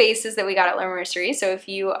new bases that we got at La Mercerie. So if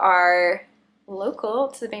you are local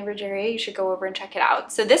to the Bainbridge area, you should go over and check it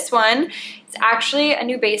out. So this one is actually a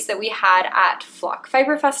new base that we had at Flock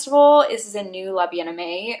Fiber Festival. This is a new La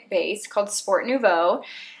Bien-Aimée base called Sport Nouveau,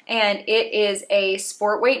 and it is a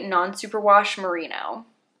sport weight non-superwash merino.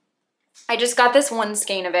 I just got this one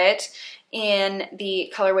skein of it in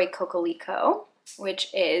the colorway Coquelicot, which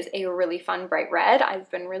is a really fun bright red.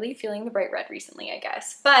 I've been really feeling the bright red recently, I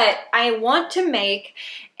guess. But I want to make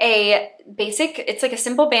a basic, it's like a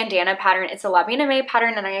simple bandana pattern. It's a La Bien-Aimée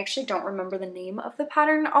pattern, and I actually don't remember the name of the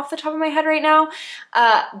pattern off the top of my head right now.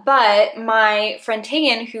 But my friend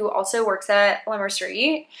Tegan, who also works at La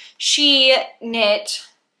Mercerie, she knit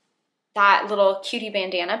that little cutie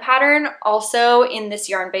bandana pattern. Also in this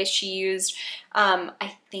yarn base, she used,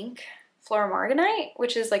 I think, Flora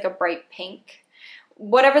which is like a bright pink,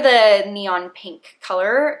 whatever the neon pink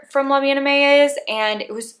color from La Bien Aimée is, and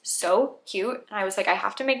it was so cute. And I was like, I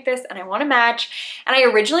have to make this and I want to match. And I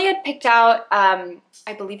originally had picked out,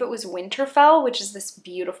 I believe it was Winterfell, which is this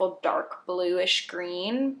beautiful dark bluish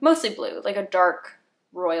green, mostly blue, like a dark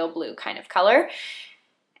royal blue kind of color.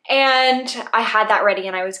 And I had that ready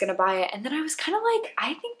and I was gonna buy it. And then I was kind of like,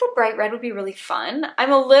 I think the bright red would be really fun.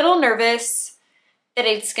 I'm a little nervous that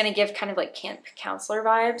it's gonna give kind of like camp counselor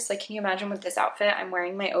vibes. Like, can you imagine with this outfit, I'm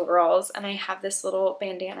wearing my overalls and I have this little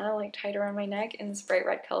bandana like tied around my neck in this bright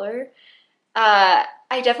red color. I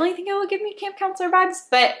definitely think it will give me camp counselor vibes,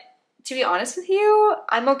 but to be honest with you,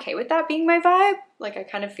 I'm okay with that being my vibe. Like, I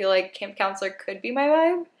kind of feel like camp counselor could be my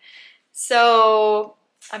vibe. So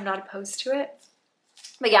I'm not opposed to it.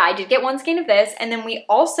 But yeah, I did get one skein of this. And then we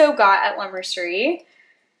also got at Lumberstery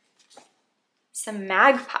some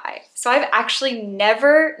Magpie. So I've actually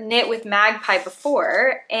never knit with Magpie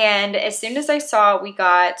before. And as soon as I saw we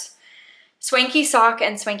got Swanky Sock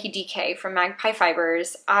and Swanky DK from Magpie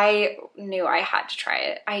Fibers, I knew I had to try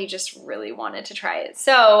it. I just really wanted to try it.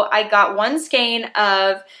 So I got one skein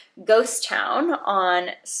of Ghost Town on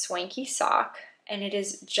Swanky Sock, and it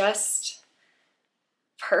is just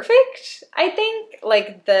perfect. I think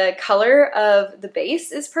like the color of the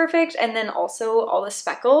base is perfect, and then also all the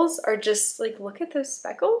speckles are just like, look at those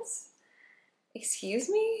speckles. Excuse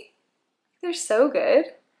me? They're so good.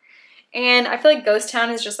 And I feel like Ghost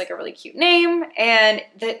Town is just like a really cute name, and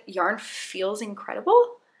the yarn feels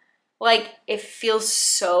incredible. Like, it feels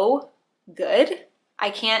so good. I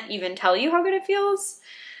can't even tell you how good it feels.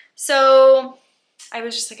 So I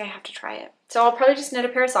was just like, I have to try it. So I'll probably just knit a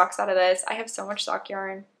pair of socks out of this. I have so much sock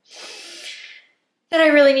yarn that I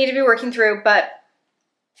really need to be working through, but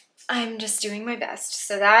I'm just doing my best.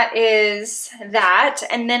 So that is that.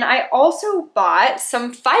 And then I also bought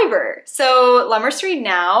some fiber. So Lumberstery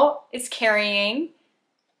now is carrying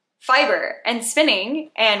fiber and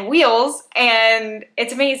spinning and wheels, and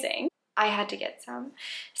it's amazing. I had to get some.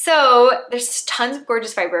 So there's tons of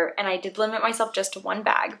gorgeous fiber, and I did limit myself just to one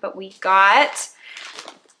bag, but we got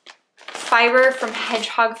fiber from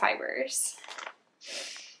Hedgehog Fibers.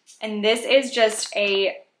 And this is just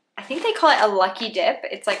a, I think they call it a lucky dip.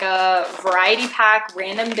 It's like a variety pack,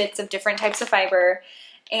 random bits of different types of fiber,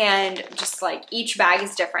 and just like each bag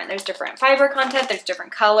is different. There's different fiber content, there's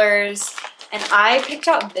different colors, and I picked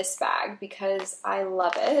out this bag because I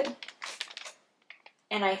love it.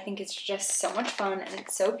 And I think it's just so much fun, and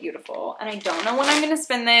it's so beautiful. And I don't know when I'm gonna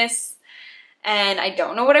spin this, and I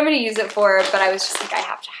don't know what I'm gonna use it for, but I was just like, I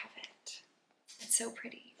have to have it. It's so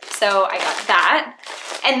pretty. So I got that.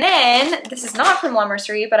 And then, this is not from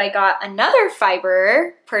Lumberstery, but I got another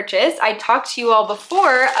fiber purchase. I talked to you all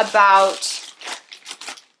before about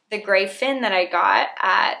the gray fin that I got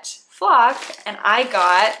at Flock, and I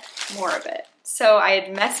got more of it. So I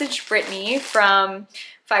had messaged Brittany from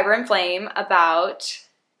Fiber and Flame about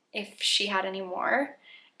if she had any more,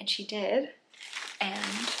 and she did, and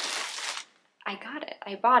I got it.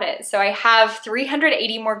 I bought it. So I have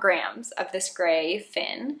 380 more grams of this gray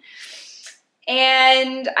fin,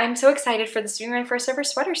 and I'm so excited for this to be my first ever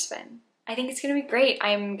sweater spin. I think it's gonna be great.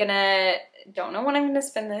 Don't know when I'm gonna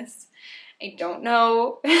spin this. I don't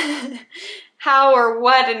know how or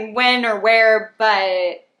what and when or where,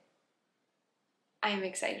 but I'm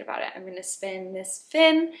excited about it. I'm gonna spin this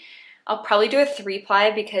fin. I'll probably do a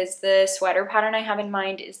 3-ply because the sweater pattern I have in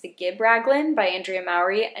mind is the Gib Raglan by Andrea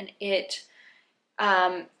Mowry, and it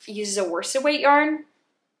uses a worsted weight yarn.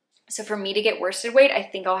 So for me to get worsted weight, I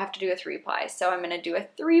think I'll have to do a 3-ply. So I'm gonna do a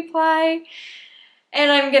 3-ply,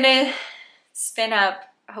 and I'm gonna spin up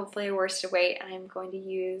hopefully a worsted weight, and I'm going to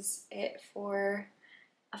use it for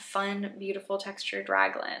a fun, beautiful textured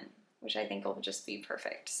raglan, which I think will just be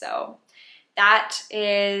perfect. So that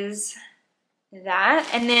is that.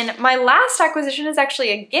 And then my last acquisition is actually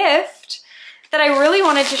a gift that I really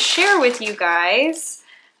wanted to share with you guys.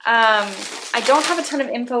 I don't have a ton of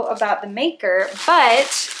info about the maker, but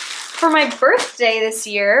for my birthday this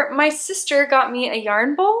year, my sister got me a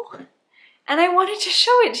yarn bowl, and I wanted to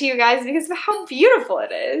show it to you guys because of how beautiful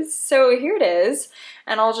it is. So here it is,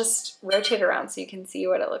 and I'll just rotate around so you can see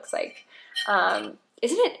what it looks like. Isn't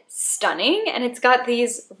it stunning? And it's got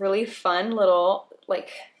these really fun little like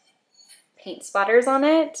paint spotters on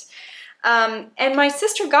it. And my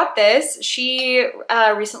sister got this. She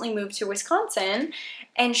recently moved to Wisconsin,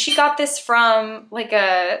 and she got this from like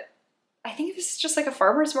I think it was just like a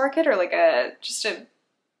farmer's market or like just a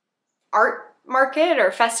art market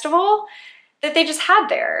or festival that they just had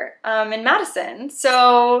there in Madison.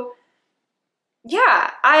 So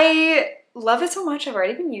yeah, I love it so much. I've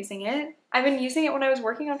already been using it. I've been using it when I was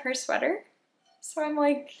working on her sweater. So I'm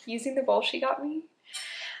like using the bowl she got me.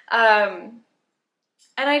 And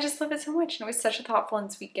I just love it so much. And it was such a thoughtful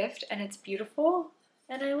and sweet gift, and it's beautiful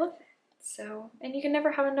and I love it. So, and you can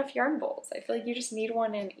never have enough yarn bowls. I feel like you just need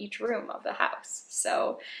one in each room of the house.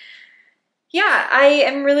 So yeah, I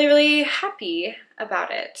am really, really happy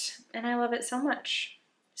about it and I love it so much.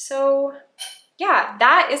 So yeah,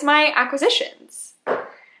 that is my acquisitions.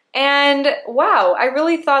 And wow, I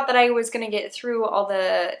really thought that I was gonna get through all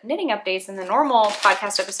the knitting updates and the normal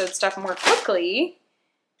podcast episode stuff more quickly,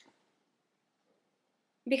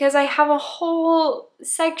 because I have a whole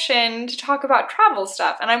section to talk about travel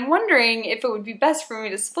stuff, and I'm wondering if it would be best for me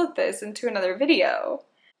to split this into another video.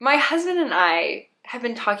 My husband and I have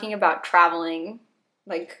been talking about traveling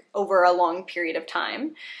like over a long period of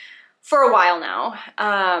time for a while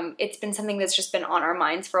now. It's been something that's just been on our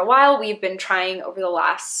minds for a while. We've been trying over the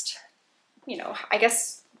last, you know, I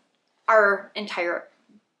guess our entire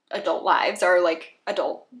adult lives, our like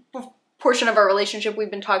adult portion of our relationship,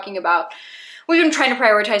 we've been talking about, we've been trying to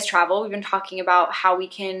prioritize travel. We've been talking about how we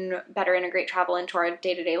can better integrate travel into our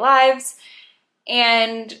day-to-day lives.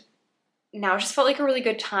 And now just felt like a really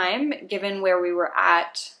good time given where we were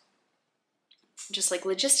at, just like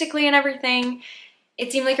logistically and everything.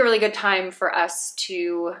 It seemed like a really good time for us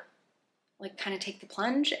to like kind of take the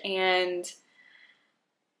plunge and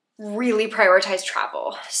really prioritize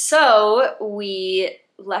travel. So we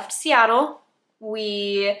left Seattle.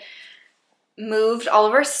 We moved all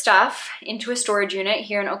of our stuff into a storage unit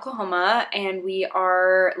here in Oklahoma, and we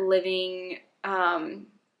are living,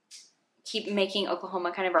 keep making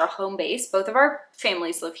Oklahoma kind of our home base. Both of our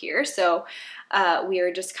families live here, so we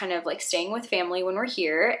are just kind of like staying with family when we're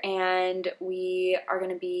here, and we are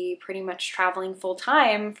going to be pretty much traveling full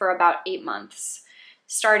time for about 8 months,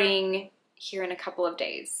 starting here in a couple of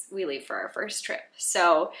days. We leave for our first trip.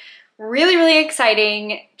 So really, really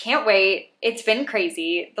exciting. Can't wait. It's been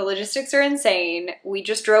crazy. The logistics are insane. We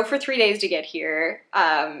just drove for 3 days to get here.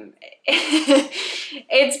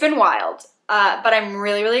 It's been wild. But I'm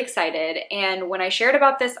really, really excited. And when I shared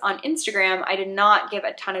about this on Instagram, I did not give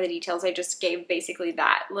a ton of the details. I just gave basically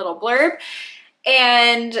that little blurb.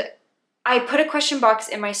 And I put a question box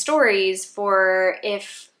in my stories for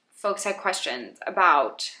if folks had questions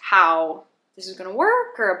about how this is going to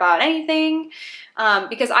work or about anything.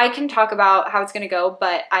 Because I can talk about how it's going to go,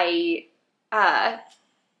 but I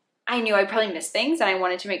knew I'd probably miss things, and I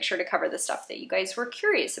wanted to make sure to cover the stuff that you guys were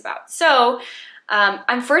curious about. So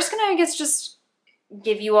I'm first gonna, I guess, just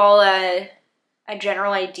give you all a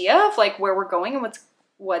general idea of like where we're going and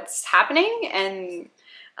what's happening, and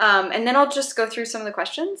then I'll just go through some of the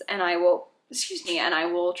questions, and I will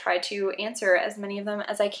try to answer as many of them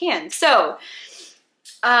as I can. So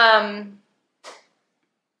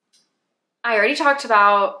I already talked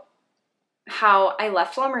about how I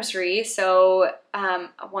left La Mercerie. So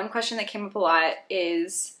one question that came up a lot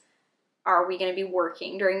is, are we going to be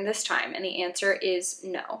working during this time? And the answer is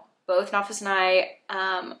no. Both Nafis and I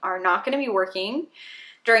are not going to be working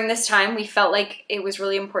during this time. We felt like it was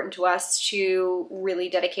really important to us to really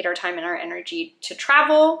dedicate our time and our energy to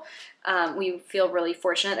travel. We feel really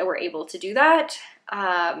fortunate that we're able to do that.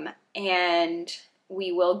 And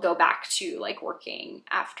we will go back to like working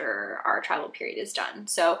after our travel period is done.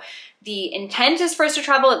 So the intent is for us to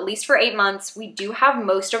travel at least for 8 months. We do have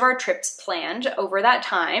most of our trips planned over that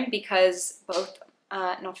time because both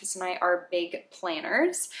Nafis and I are big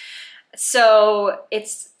planners. So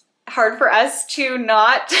it's hard for us to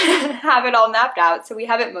not have it all mapped out. So we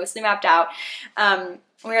have it mostly mapped out.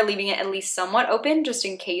 We are leaving it at least somewhat open just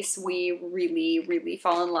in case we really, really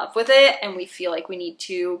fall in love with it and we feel like we need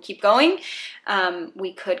to keep going.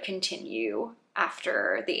 We could continue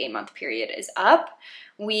after the 8-month period is up.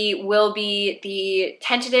 The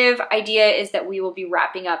tentative idea is that we will be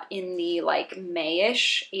wrapping up in the like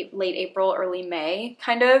May-ish, late April, early May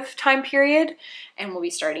kind of time period, and we'll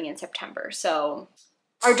be starting in September. So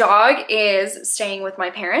our dog is staying with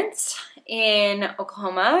my parents in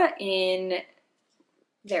Oklahoma in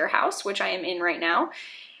their house, which I am in right now.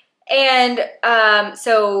 And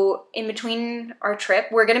so in between our trip,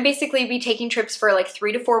 we're going to basically be taking trips for like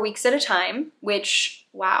 3 to 4 weeks at a time, which,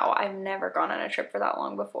 wow, I've never gone on a trip for that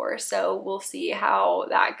long before. So we'll see how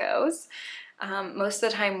that goes. Most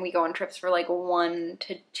of the time we go on trips for like 1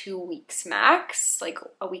 to 2 weeks max, like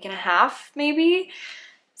a week and a half maybe.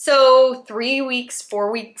 So 3 weeks,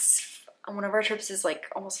 4 weeks, one of our trips is like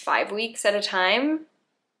almost 5 weeks at a time,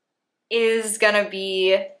 is gonna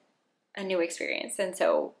be a new experience. And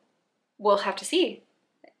so we'll have to see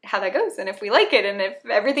how that goes and if we like it and if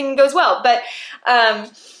everything goes well. But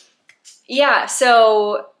yeah,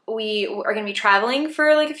 so we are going to be traveling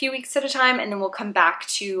for like a few weeks at a time, and then we'll come back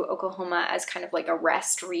to Oklahoma as kind of like a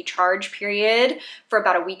rest recharge period for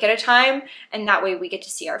about a week at a time. And that way we get to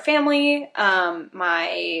see our family.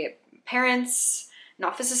 My parents,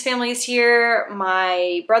 Nafis's family is here.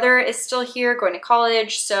 My brother is still here going to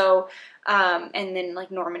college. So, and then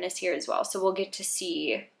like Norman is here as well. So we'll get to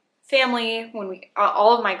see family when we,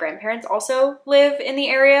 all of my grandparents also live in the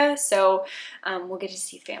area. So we'll get to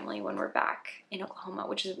see family when we're back in Oklahoma,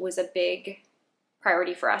 which was a big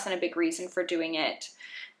priority for us and a big reason for doing it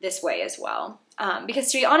this way as well.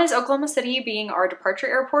 Because to be honest, Oklahoma City being our departure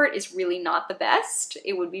airport is really not the best.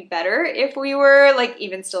 It would be better if we were like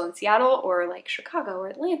even still in Seattle or like Chicago or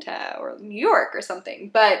Atlanta or New York or something.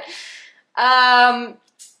 But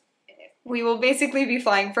we will basically be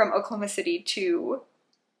flying from Oklahoma City to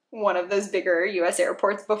one of those bigger US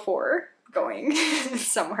airports before going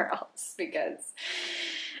somewhere else, because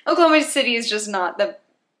Oklahoma City is just not the,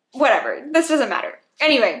 whatever, this doesn't matter.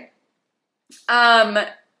 Anyway,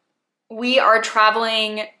 we are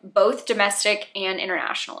traveling both domestic and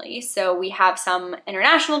internationally. So we have some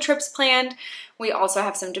international trips planned. We also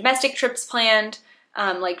have some domestic trips planned,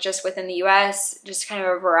 like just within the US, just kind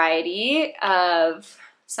of a variety of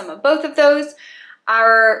some of both of those.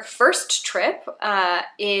 Our first trip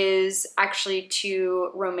is actually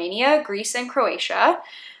to Romania, Greece, and Croatia.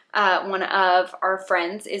 One of our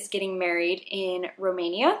friends is getting married in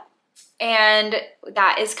Romania, and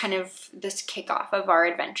that is kind of this kickoff of our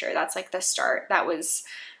adventure. That's like the start. That was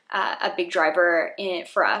a big driver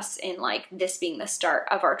for us in like this being the start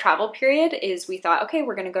of our travel period. Is we thought, okay,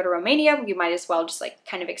 we're gonna go to Romania. We might as well just like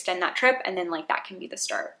kind of extend that trip, and then like that can be the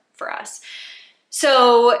start for us.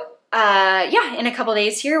 So yeah, in a couple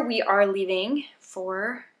days here, we are leaving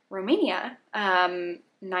for Romania.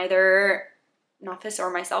 Neither Nafis or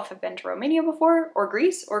myself have been to Romania before, or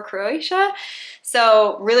Greece, or Croatia.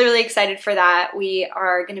 So really, really excited for that. We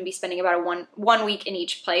are going to be spending about one week in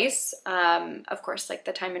each place. Of course, like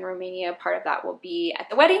the time in Romania, part of that will be at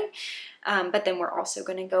the wedding. But then we're also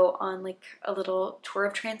going to go on like a little tour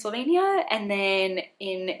of Transylvania. And then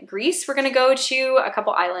in Greece, we're going to go to a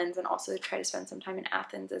couple islands and also try to spend some time in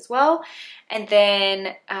Athens as well. And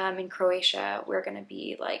then in Croatia, we're going to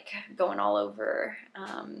be like going all over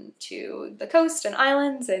to the coast and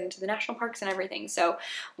islands and to the national parks and everything. So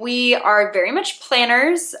we are very much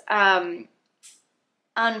planners.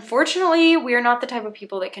 Unfortunately, we're not the type of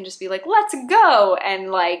people that can just be like, let's go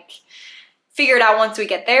and like figure it out once we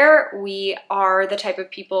get there. We are the type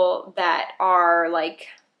of people that are like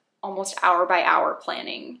almost hour by hour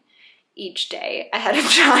planning each day ahead of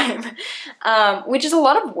time, which is a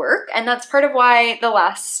lot of work. And that's part of why the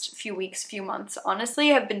last few weeks, few months, honestly,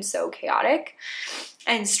 have been so chaotic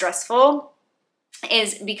and stressful,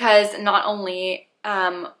 is because not only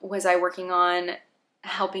was I working on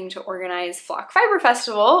helping to organize Flock Fiber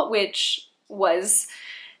Festival, which was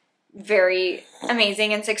very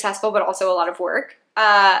amazing and successful, but also a lot of work.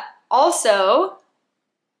 Also,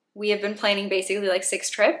 we have been planning basically like 6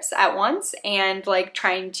 trips at once and like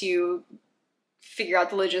trying to figure out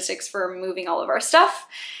the logistics for moving all of our stuff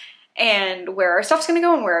and where our stuff's gonna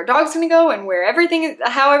go and where our dog's gonna go and where everything is,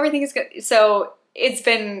 how everything is good. So it's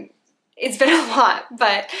been a lot,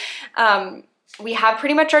 but we have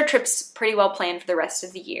pretty much our trips pretty well planned for the rest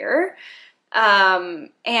of the year. And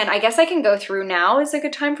I guess I can go through now is a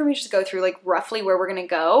good time for me to just go through like roughly where we're gonna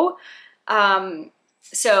go.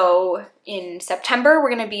 So in September, we're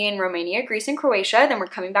gonna be in Romania, Greece, and Croatia. Then we're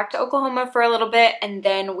coming back to Oklahoma for a little bit, and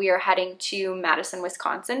then we are heading to Madison,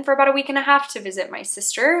 Wisconsin for about a week and a half to visit my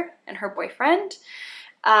sister and her boyfriend.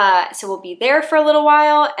 So we'll be there for a little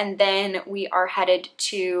while, and then we are headed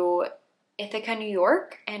to Ithaca, New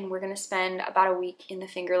York, and we're gonna spend about a week in the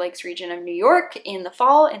Finger Lakes region of New York in the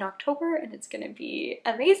fall, in October, and it's gonna be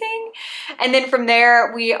amazing. And then from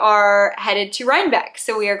there, we are headed to Rhinebeck.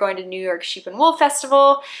 So we are going to New York Sheep and Wool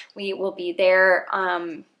Festival. We will be there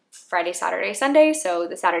Friday, Saturday, Sunday, so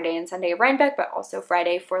the Saturday and Sunday of Rhinebeck, but also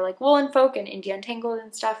Friday for like Woolen Folk and India Untangled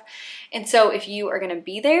and stuff. And so if you are gonna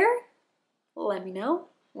be there, let me know.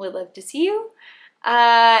 We'd love to see you.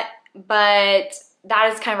 But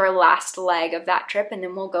that is kind of our last leg of that trip, and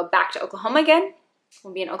then we'll go back to Oklahoma again.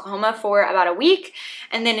 We'll be in Oklahoma for about a week,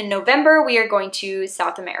 and then in November we are going to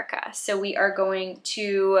South America. So we are going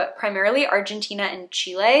to primarily Argentina and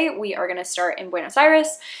Chile. We are going to start in Buenos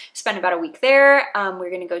Aires, spend about a week there. We're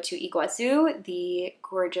going to go to Iguazu, the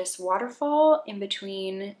gorgeous waterfall in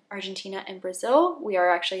between Argentina and Brazil. We are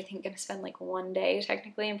actually, I think, going to spend like one day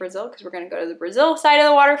technically in Brazil because we're going to go to the Brazil side of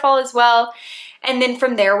the waterfall as well. And then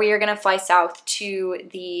from there we are going to fly south to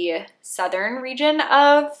the southern region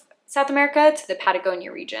of South America, to the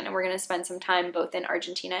Patagonia region. And we're gonna spend some time both in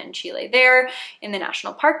Argentina and Chile there in the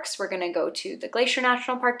national parks. We're gonna go to the Glacier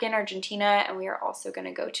National Park in Argentina, and we are also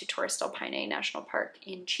gonna go to Torres del Paine National Park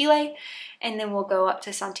in Chile. And then we'll go up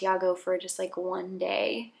to Santiago for just like one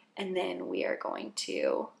day. And then we are going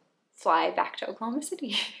to fly back to Oklahoma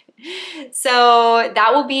City. So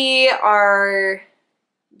that will be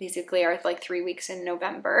basically our like 3 weeks in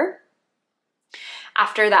November.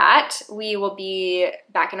 After that, we will be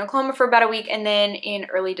back in Oklahoma for about a week, and then in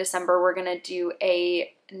early December, we're gonna do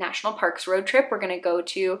a national parks road trip. We're gonna go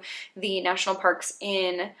to the national parks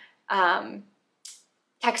in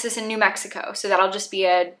Texas and New Mexico. So that'll just be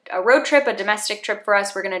a road trip, a domestic trip for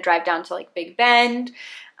us. We're gonna drive down to like Big Bend,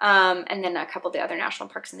 and then a couple of the other national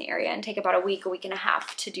parks in the area, and take about a week and a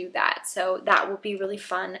half to do that. So that will be really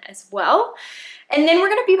fun as well. And then we're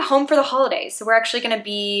gonna be home for the holidays. So we're actually gonna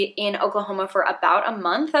be in Oklahoma for about a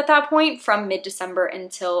month at that point, from mid-December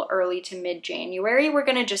until early to mid-January. We're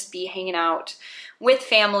gonna just be hanging out with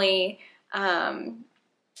family,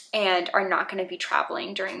 and are not gonna be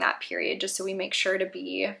traveling during that period, just so we make sure to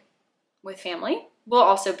be with family. We'll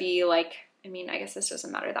also be like, I mean, I guess this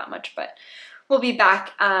doesn't matter that much, but we'll be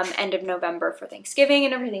back end of November for Thanksgiving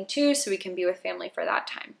and everything too, so we can be with family for that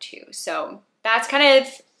time too. So that's kind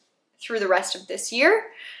of through the rest of this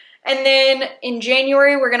year. And then in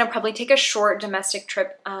January, we're gonna probably take a short domestic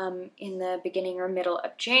trip in the beginning or middle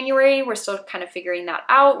of January. We're still kind of figuring that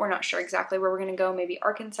out. We're not sure exactly where we're gonna go. Maybe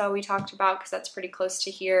Arkansas we talked about, because that's pretty close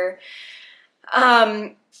to here.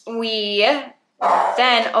 Oh,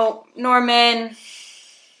 Norman,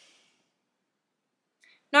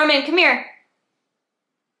 come here.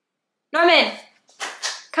 Norman,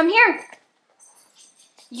 come here.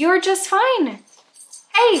 You're just fine.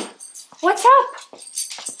 Hey, what's up?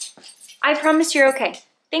 I promise you're okay.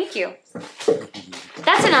 Thank you.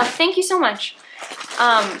 That's enough. Thank you so much.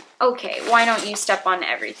 Okay, why don't you step on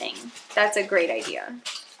everything? That's a great idea.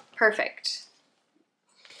 Perfect.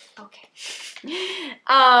 Okay.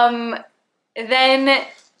 Then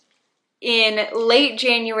in late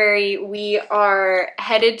January, we are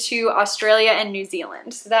headed to Australia and New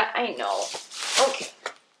Zealand. So that I know. Okay.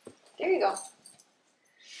 There you go.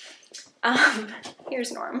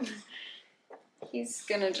 Here's Norm. He's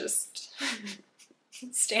gonna just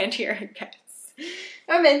stand here, I guess.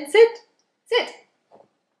 Norman, sit. Sit.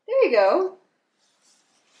 There you go.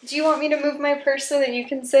 Do you want me to move my purse so that you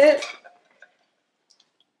can sit?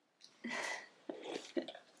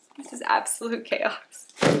 This is absolute chaos.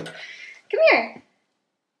 Come here.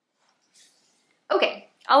 Okay,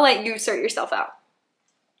 I'll let you sort yourself out.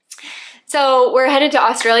 So we're headed to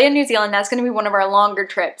Australia and New Zealand. That's gonna be one of our longer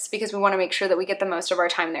trips because we wanna make sure that we get the most of our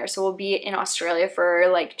time there. So we'll be in Australia for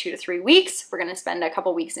like 2 to 3 weeks. We're gonna spend a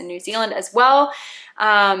couple weeks in New Zealand as well.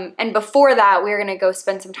 And before that, we're gonna go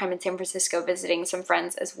spend some time in San Francisco visiting some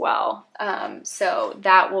friends as well. So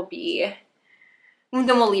that will be, then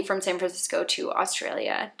we'll leave from San Francisco to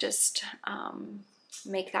Australia. Just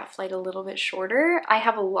make that flight a little bit shorter. I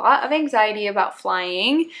have a lot of anxiety about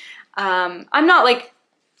flying. I'm not like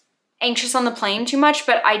anxious on the plane too much,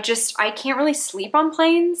 but I can't really sleep on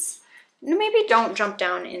planes. Maybe don't jump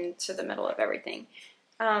down into the middle of everything.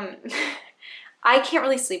 I can't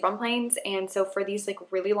really sleep on planes, and so for these like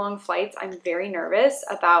really long flights, I'm very nervous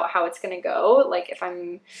about how it's gonna go. Like if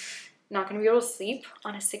I'm not gonna be able to sleep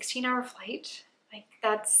on a 16-hour flight, like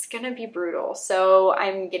that's gonna be brutal. So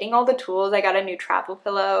I'm getting all the tools. I got a new travel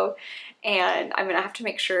pillow, and I'm gonna have to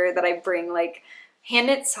make sure that I bring like hand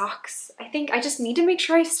knit socks. I think I just need to make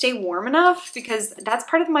sure I stay warm enough, because that's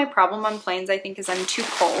part of my problem on planes, I think, is I'm too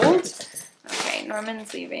cold. Okay,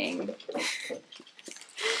 Norman's leaving.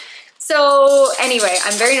 So anyway,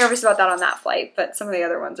 I'm very nervous about that on that flight, but some of the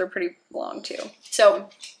other ones are pretty long too. So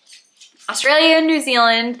Australia and New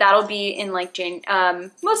Zealand, that'll be in like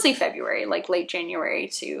mostly February, like late January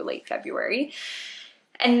to late February.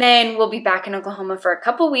 And then we'll be back in Oklahoma for a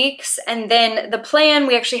couple weeks. And then the plan,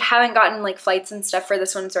 we actually haven't gotten like flights and stuff for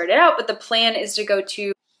this one sorted out, but the plan is to go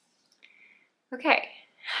to, okay,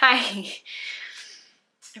 hi.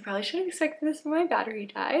 I probably shouldn't expect this when my battery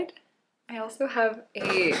died. I also have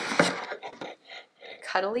a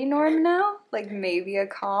cuddly Norm now, like maybe a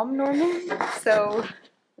calm Norman. So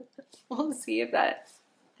we'll see if that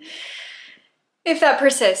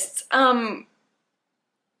persists.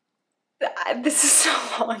 This is so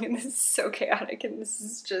long and this is so chaotic and this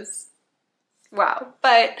is just wow.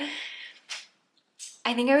 But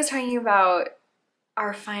I think I was talking about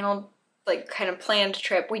our final like kind of planned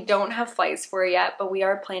trip. We don't have flights for it yet, but we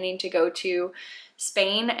are planning to go to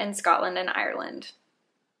Spain and Scotland and Ireland.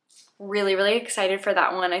 Really, really excited for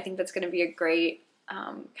that one. I think that's going to be a great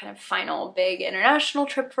kind of final big international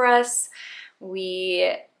trip for us.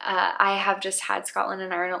 I have just had Scotland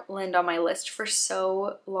and Ireland on my list for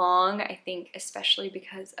so long. I think especially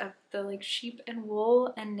because of the like sheep and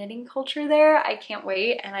wool and knitting culture there. I can't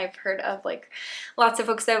wait, and I've heard of like lots of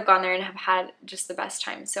folks that have gone there and have had just the best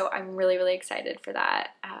time. So I'm really, really excited for that.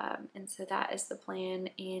 And so that is the plan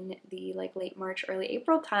in the like late March, early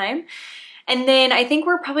April time. And then I think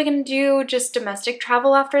we're probably gonna do just domestic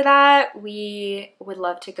travel after that. We would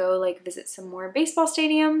love to go like visit some more baseball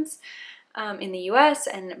stadiums in the US,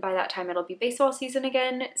 and by that time it'll be baseball season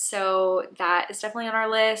again, so that is definitely on our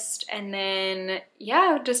list. And then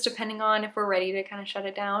yeah, just depending on if we're ready to kind of shut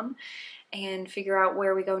it down and figure out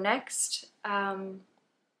where we go next,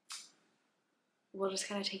 we'll just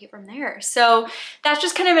kind of take it from there. So that's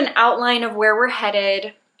just kind of an outline of where we're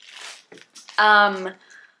headed.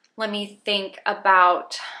 Let me think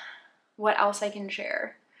about what else I can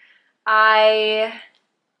share.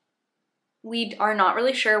 We are not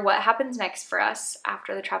really sure what happens next for us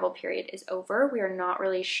after the travel period is over. We are not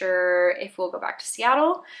really sure if we'll go back to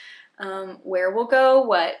Seattle, where we'll go,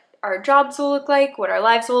 what our jobs will look like, what our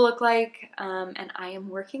lives will look like, and I am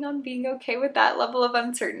working on being okay with that level of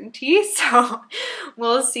uncertainty. So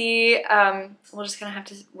we'll see. We'll just kind of have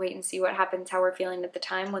to wait and see what happens, how we're feeling at the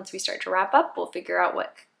time. Once we start to wrap up, we'll figure out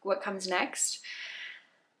what comes next.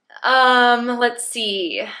 Let's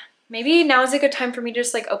see. Maybe now is a good time for me to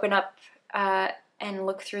just like open up and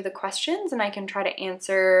look through the questions, and I can try to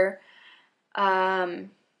answer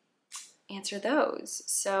those.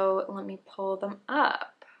 So let me pull them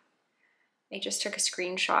up. I just took a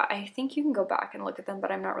screenshot. I think you can go back and look at them, but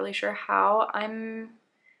I'm not really sure how.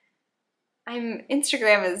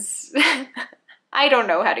 Instagram is, I don't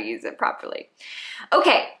know how to use it properly.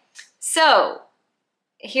 Okay, so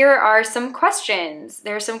here are some questions.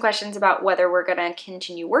 There are some questions about whether we're gonna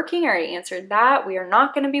continue working. I already answered that. We are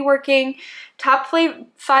not gonna be working. Top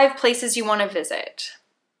 5 places you wanna visit.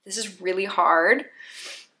 This is really hard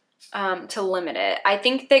to limit it. I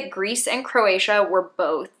think that Greece and Croatia were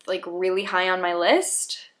both like really high on my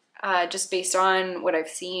list, just based on what I've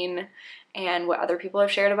seen and what other people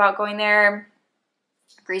have shared about going there.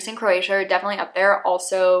 Greece and Croatia are definitely up there.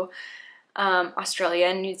 Also, Australia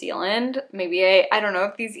and New Zealand. Maybe I don't know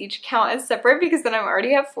if these each count as separate because then I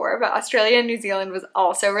already have 4, but Australia and New Zealand was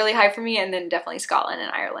also really high for me, and then definitely Scotland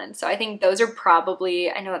and Ireland. So I think those are probably,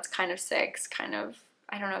 I know that's kind of 6, kind of,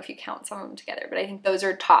 I don't know if you count some of them together, but I think those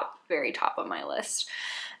are top, very top of my list.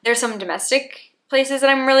 There's some domestic places that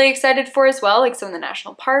I'm really excited for as well, like some of the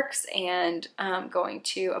national parks, and going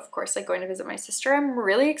to, of course, like going to visit my sister I'm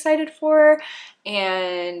really excited for,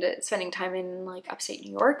 and spending time in like upstate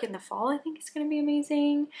New York in the fall I think is gonna be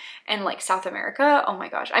amazing, and like South America, oh my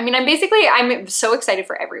gosh. I mean, I'm so excited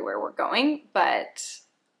for everywhere we're going, but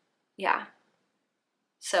yeah.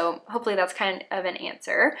 So hopefully that's kind of an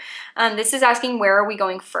answer. This is asking where are we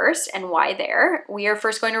going first and why there. We are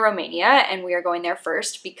first going to Romania, and we are going there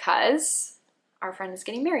first because our friend is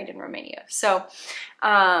getting married in Romania. So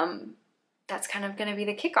that's kind of gonna be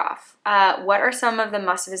the kickoff. What are some of the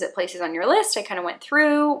must-visit places on your list? I kind of went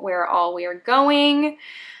through where all we are going.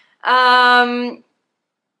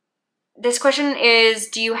 This question is,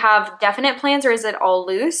 do you have definite plans or is it all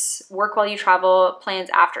loose? Work while you travel, plans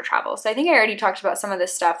after travel. So I think I already talked about some of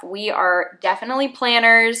this stuff. We are definitely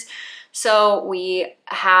planners. So we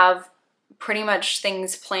have pretty much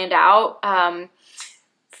things planned out.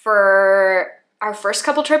 For our first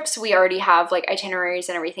couple trips, we already have like itineraries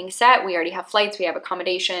and everything set. We already have flights, we have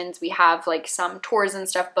accommodations, we have like some tours and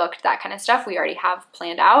stuff booked, that kind of stuff we already have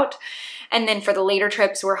planned out. And then for the later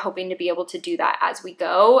trips, we're hoping to be able to do that as we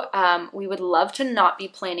go. We would love to not be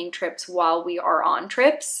planning trips while we are on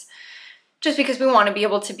trips, just because we want to be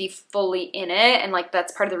able to be fully in it. And like,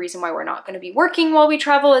 that's part of the reason why we're not going to be working while we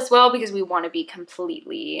travel as well, because we want to be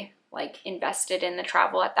completely like invested in the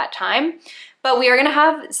travel at that time. But we are going to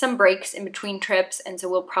have some breaks in between trips, and so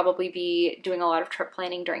we'll probably be doing a lot of trip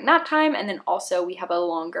planning during that time. And then also we have a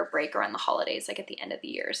longer break around the holidays, like at the end of the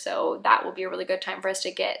year. So that will be a really good time for us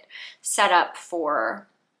to get set up for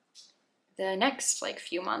the next like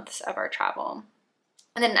few months of our travel.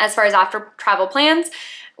 And then as far as after travel plans,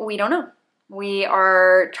 we don't know. We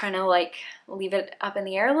are trying to like leave it up in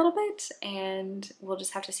the air a little bit, and we'll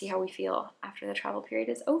just have to see how we feel after the travel period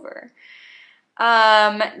is over.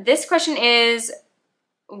 This question is,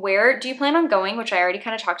 where do you plan on going? Which I already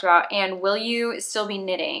kind of talked about. And will you still be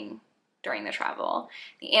knitting during the travel?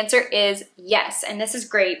 The answer is yes. And this is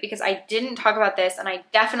great because I didn't talk about this, and I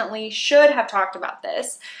definitely should have talked about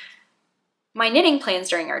this. My knitting plans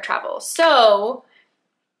during our travel. So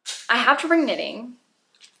I have to bring knitting.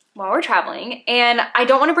 while we're traveling, and I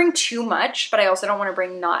don't want to bring too much, but I also don't want to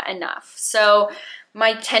bring not enough. So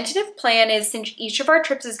my tentative plan is, since each of our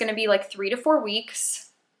trips is going to be like 3 to 4 weeks,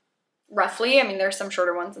 roughly. I mean, there's some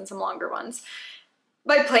shorter ones and some longer ones.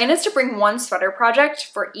 My plan is to bring one sweater project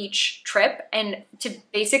for each trip and to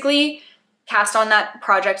basically cast on that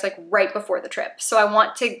project like right before the trip. So I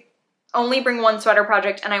want to only bring one sweater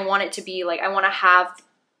project, and I want it to be like, I want to have,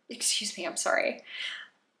 excuse me, I'm sorry.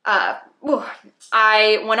 I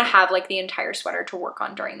want to have like the entire sweater to work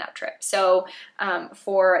on during that trip. So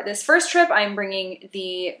for this first trip, I'm bringing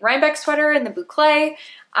the Rhinebeck sweater and the Boucle.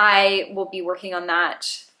 I will be working on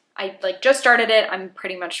that. I like just started it. I'm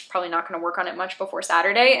pretty much probably not going to work on it much before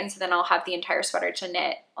Saturday. And so then I'll have the entire sweater to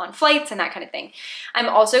knit on flights and that kind of thing. I'm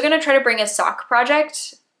also going to try to bring a sock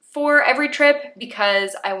project for every trip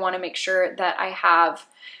because I want to make sure that I have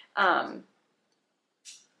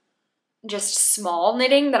just small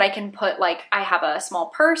knitting that I can put, like I have a small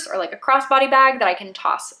purse or like a crossbody bag that I can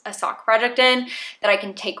toss a sock project in that I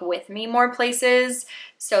can take with me more places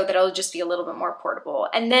so that it'll just be a little bit more portable.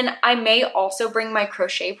 And then I may also bring my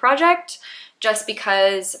crochet project just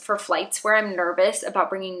because for flights where I'm nervous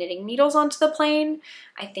about bringing knitting needles onto the plane,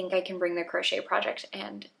 I think I can bring the crochet project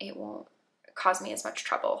and it won't cause me as much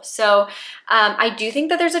trouble. So I do think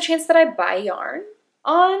that there's a chance that I buy yarn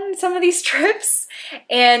on some of these trips,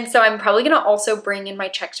 and so I'm probably gonna also bring in my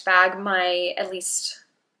checked bag my at least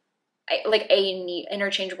like a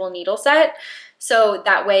interchangeable needle set, so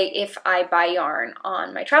that way if I buy yarn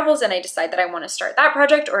on my travels and I decide that I want to start that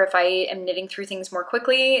project, or if I am knitting through things more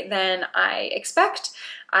quickly than I expect,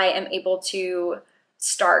 I am able to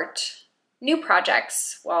start new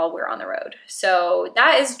projects while we're on the road. So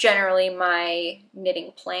that is generally my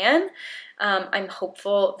knitting plan. I'm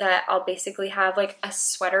hopeful that I'll basically have like a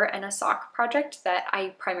sweater and a sock project that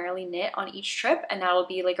I primarily knit on each trip, and that'll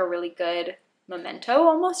be like a really good memento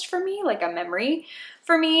almost for me, like a memory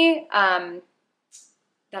for me that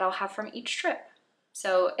I'll have from each trip.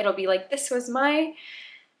 So it'll be like, this was my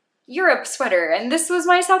Europe sweater, and this was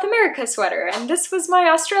my South America sweater, and this was my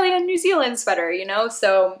Australia and New Zealand sweater, you know?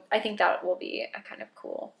 So I think that will be a kind of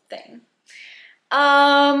cool thing.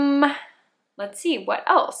 Let's see, what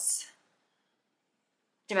else?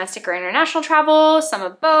 Domestic or international travel, some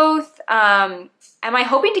of both. Am I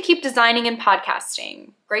hoping to keep designing and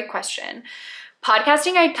podcasting? Great question.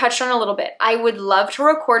 Podcasting, I touched on a little bit. I would love to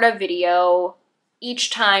record a video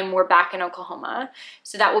each time we're back in Oklahoma.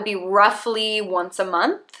 So that will be roughly once a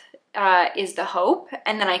month is the hope.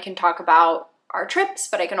 And then I can talk about our trips,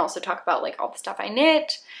 but I can also talk about like all the stuff I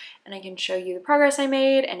knit, and I can show you the progress I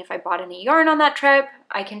made. And if I bought any yarn on that trip,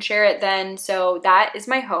 I can share it then. So that is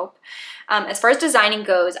my hope. As far as designing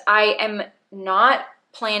goes, I am not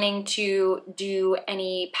planning to do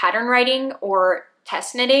any pattern writing or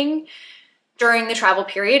test knitting during the travel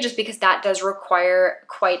period, just because that does require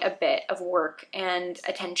quite a bit of work and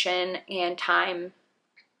attention and time.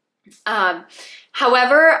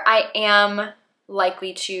 However, I am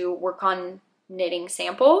likely to work on knitting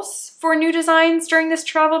samples for new designs during this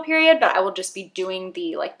travel period, but I will just be doing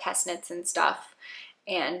the like test knits and stuff,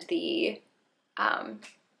 and the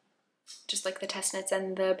just like the test knits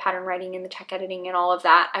and the pattern writing and the tech editing and all of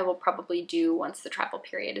that I will probably do once the travel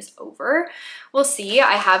period is over. We'll see.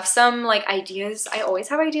 I have some like ideas. I always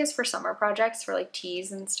have ideas for summer projects for like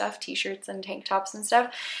tees and stuff, t-shirts and tank tops and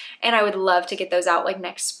stuff, and I would love to get those out like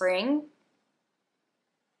next spring,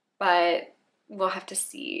 but we'll have to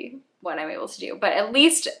see what I'm able to do. But at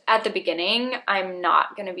least at the beginning, I'm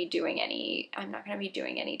not going to be doing any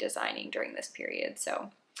designing during this period.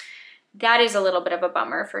 So that is a little bit of a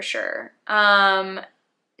bummer for sure.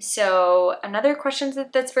 So another question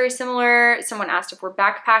that's very similar, someone asked if we're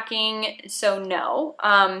backpacking. So no.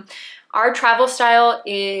 Our travel style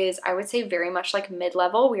is, I would say, very much like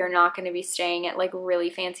mid-level. We are not going to be staying at like really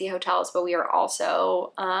fancy hotels, but we are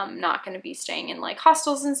also not going to be staying in like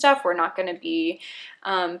hostels and stuff. We're not going to be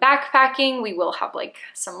backpacking. We will have like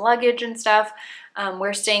some luggage and stuff.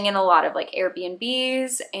 We're staying in a lot of like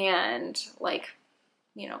Airbnbs and like,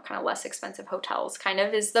 you know, kind of less expensive hotels kind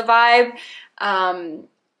of is the vibe.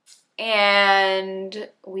 And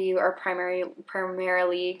we are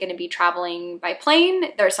primarily going to be traveling by plane.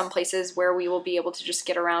 There are some places where we will be able to just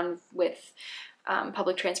get around with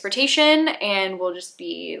public transportation, and we'll just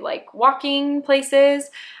be like walking places.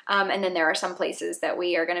 And then there are some places that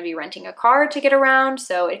we are going to be renting a car to get around.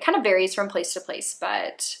 So it kind of varies from place to place,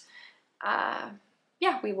 but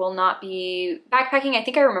yeah, we will not be backpacking. I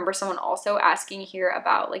think I remember someone also asking here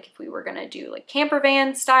about like if we were gonna do like camper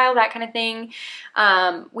van style, that kind of thing.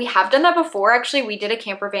 We have done that before. Actually, we did a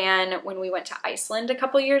camper van when we went to Iceland a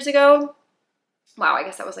couple years ago. Wow, I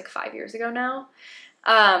guess that was like 5 years ago now.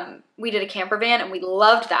 We did a camper van and we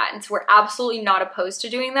loved that. And so we're absolutely not opposed to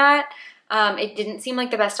doing that. It didn't seem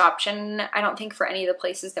like the best option, I don't think, for any of the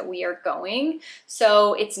places that we are going.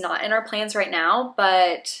 So it's not in our plans right now,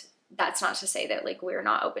 but that's not to say that like we're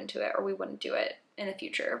not open to it or we wouldn't do it in the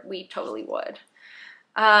future. We totally would.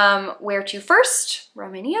 Where to first?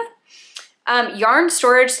 Romania. Yarn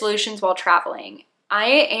storage solutions while traveling. I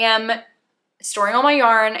am storing all my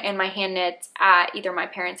yarn and my hand knits at either my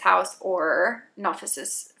parents' house or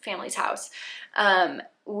Nafis's family's house.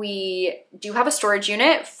 We do have a storage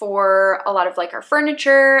unit for a lot of like our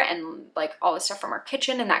furniture and like all the stuff from our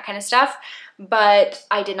kitchen and that kind of stuff, but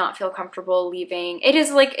I did not feel comfortable leaving. It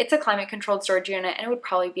is like, it's a climate controlled storage unit and it would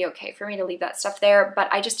probably be okay for me to leave that stuff there, but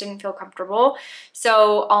I just didn't feel comfortable.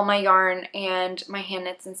 So all my yarn and my hand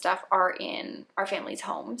knits and stuff are in our family's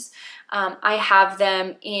homes. I have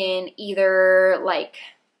them in either like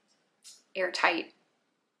airtight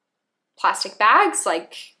plastic bags,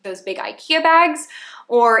 like those big IKEA bags,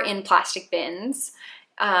 or in plastic bins.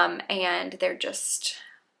 And they're just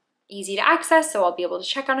easy to access, so I'll be able to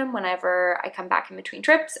check on them whenever I come back in between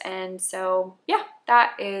trips. And so yeah,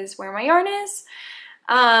 that is where my yarn is.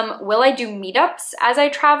 Will I do meetups as I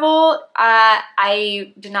travel?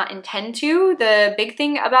 I did not intend to. The big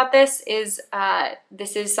thing about this is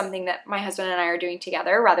something that my husband and I are doing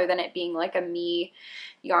together rather than it being like a me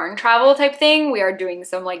yarn travel type thing. We are doing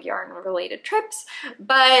some like yarn related trips,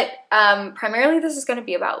 but primarily this is going to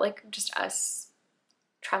be about like just us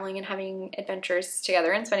traveling and having adventures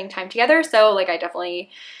together and spending time together. So like I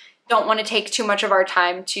definitely don't want to take too much of our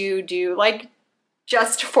time to do like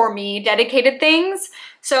just for me dedicated things.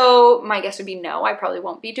 So my guess would be no, I probably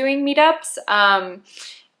won't be doing meetups.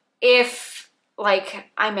 If like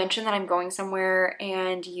I mentioned that I'm going somewhere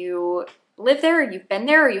and you live there or you've been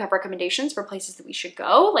there or you have recommendations for places that we should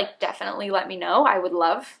go, like definitely let me know. I would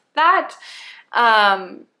love that.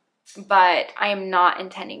 But I am not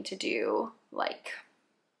intending to do like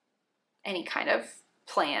any kind of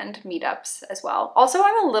planned meetups as well. Also,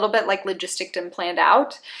 I'm a little bit like logistic and planned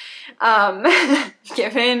out,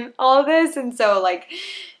 given all of this. And so like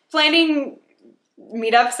planning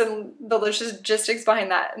meetups and the logistics behind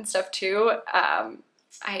that and stuff too,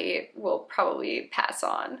 I will probably pass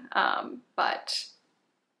on. But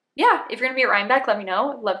yeah, if you're gonna be at Rhinebeck, let me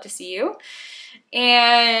know. I'd love to see you.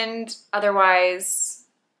 And otherwise,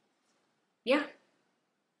 yeah,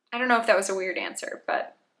 I don't know if that was a weird answer,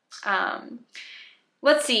 but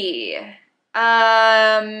let's see.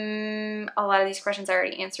 A lot of these questions I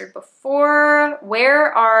already answered before.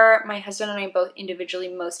 Where are my husband and I both individually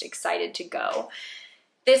most excited to go?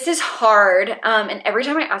 This is hard, and every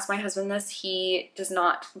time I ask my husband this, he does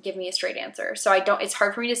not give me a straight answer. So it's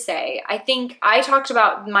hard for me to say. I think I talked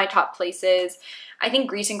about my top places. I think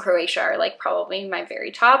Greece and Croatia are like probably my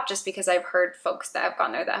very top, just because I've heard folks that have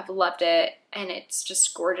gone there that have loved it, and it's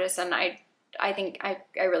just gorgeous, and I think I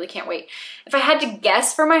really can't wait. If I had to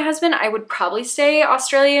guess for my husband, I would probably say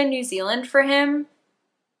Australia and New Zealand for him.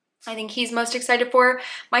 I think he's most excited for.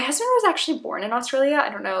 My husband was actually born in Australia.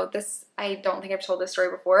 I don't know this. I don't think I've told this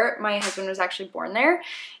story before. My husband was actually born there.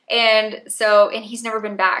 And he's never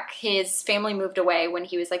been back. His family moved away when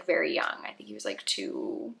he was like very young. I think he was like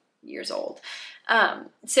 2 years old.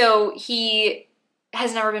 So he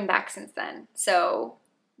has never been back since then. So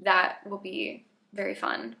that will be very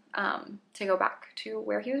fun to go back to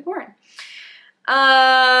where he was born.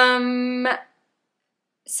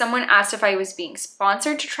 Someone asked if I was being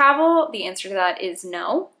sponsored to travel. The answer to that is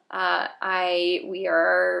no. We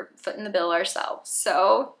are footing the bill ourselves.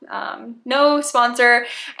 So no sponsor.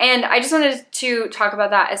 And I just wanted to talk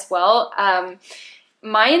about that as well.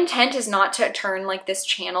 My intent is not to turn like this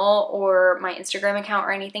channel or my Instagram account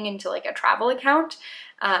or anything into like a travel account,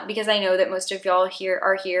 because I know that most of y'all here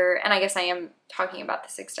are here, and I guess I am talking about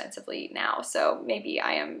this extensively now, so maybe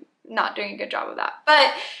I am not doing a good job of that.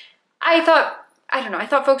 But I don't know, I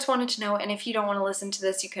thought folks wanted to know, and if you don't want to listen to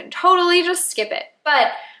this, you can totally just skip it.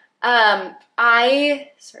 But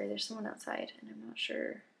sorry, there's someone outside, and I'm not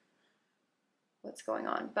sure what's going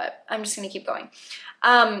on, but I'm just gonna keep going.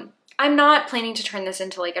 I'm not planning to turn this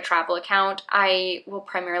into like a travel account. I will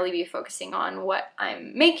primarily be focusing on what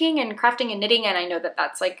I'm making and crafting and knitting, and I know that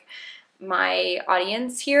that's like my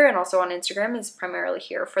audience here, and also on Instagram is primarily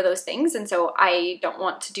here for those things. And so I don't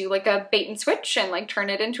want to do like a bait and switch and like turn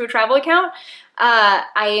it into a travel account. I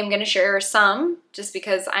am going to share some just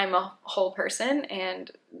because I'm a whole person and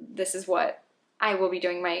this is what I will be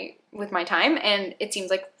doing with my time. And it seems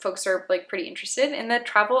like folks are like pretty interested in the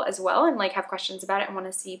travel as well, and like have questions about it and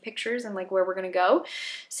want to see pictures and like where we're going to go.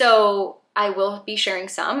 So I will be sharing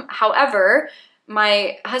some. However,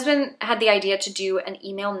 my husband had the idea to do an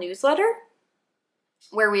email newsletter.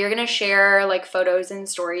 where we are going to share like photos and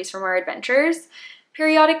stories from our adventures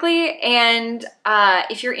periodically. And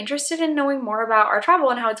if you're interested in knowing more about our travel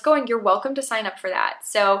and how it's going, you're welcome to sign up for that.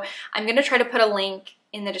 So I'm going to try to put a link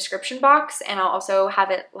in the description box, and I'll also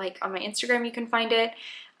have it like on my Instagram. You can find it.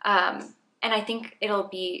 And I think it'll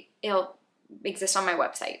exist on my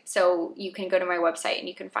website. So you can go to my website and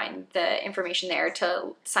you can find the information there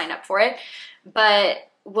to sign up for it. But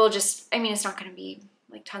we'll just, I mean, it's not going to be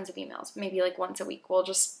like tons of emails. Maybe like once a week, we'll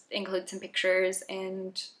just include some pictures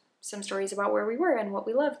and some stories about where we were and what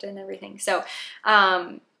we loved and everything. So,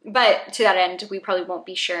 but to that end, we probably won't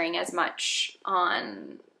be sharing as much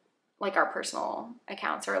on like our personal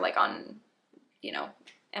accounts or like on, you know,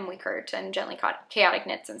 Emily Kurt and Gently Chaotic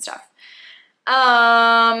Knits and stuff.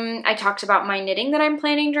 I talked about my knitting that I'm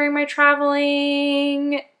planning during my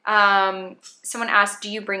traveling. Someone asked, do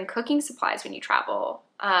you bring cooking supplies when you travel?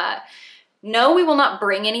 No, we will not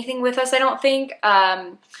bring anything with us, I don't think.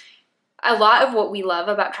 A lot of what we love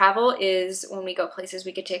about travel is when we go places,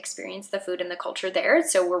 we get to experience the food and the culture there.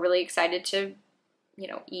 So we're really excited to, you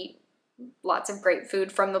know, eat lots of great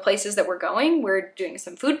food from the places that we're going. We're doing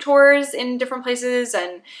some food tours in different places,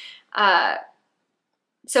 and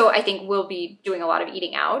so I think we'll be doing a lot of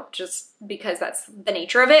eating out just because that's the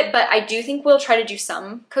nature of it. But I do think we'll try to do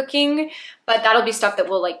some cooking, but that'll be stuff that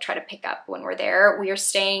we'll like try to pick up when we're there. We are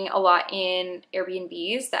staying a lot in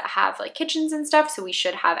Airbnbs that have like kitchens and stuff, so we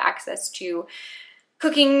should have access to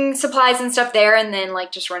cooking supplies and stuff there, and then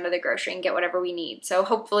like just run to the grocery and get whatever we need. So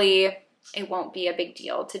hopefully it won't be a big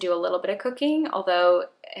deal to do a little bit of cooking, although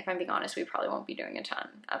if I'm being honest, we probably won't be doing a ton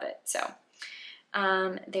of it. So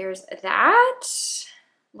there's that.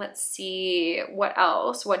 Let's see, what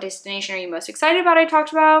else? What destination are you most excited about? I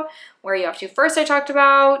talked about. Where are you off to first? I talked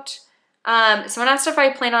about. Someone asked if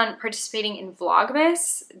I plan on participating in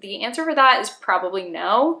Vlogmas. The answer for that is probably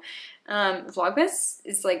no. Vlogmas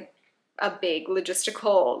is like a big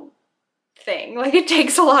logistical thing. Like it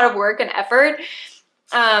takes a lot of work and effort.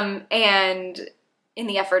 And in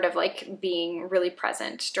the effort of like being really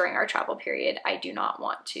present during our travel period, I do not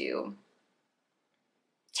want to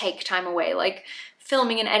take time away, like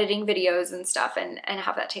filming and editing videos and stuff, and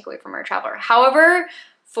have that take away from our traveler. However,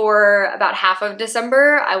 for about half of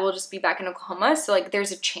December, I will just be back in Oklahoma. So like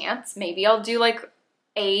there's a chance maybe I'll do like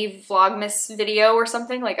a Vlogmas video or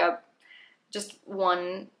something, like just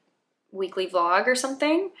one weekly vlog or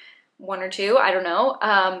something, one or two, I don't know.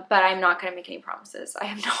 But I'm not gonna make any promises. I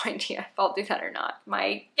have no idea if I'll do that or not.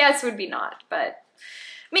 My guess would be not, but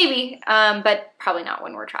maybe, but probably not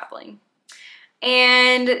when we're traveling.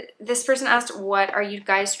 And this person asked, what are you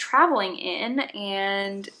guys traveling in?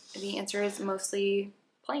 And the answer is mostly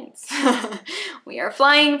planes. We are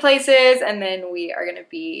flying places, and then we are gonna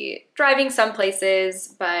be driving some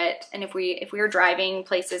places, and if we are driving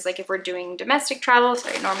places, like if we're doing domestic travel,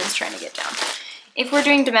 sorry, Norman's trying to get down. If we're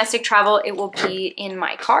doing domestic travel, it will be in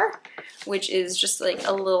my car, which is just like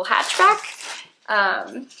a little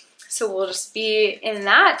hatchback. So we'll just be in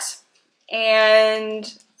that,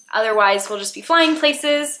 and otherwise, we'll just be flying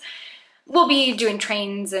places. We'll be doing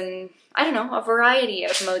trains and, I don't know, a variety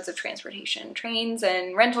of modes of transportation. Trains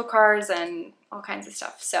and rental cars and all kinds of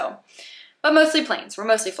stuff. So, but mostly planes. We're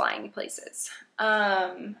mostly flying places. So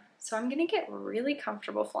I'm gonna get really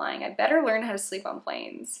comfortable flying. I better learn how to sleep on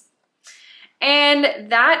planes.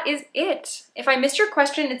 And that is it. If I missed your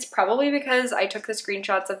question, it's probably because I took the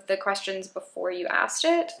screenshots of the questions before you asked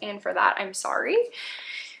it. And for that, I'm sorry.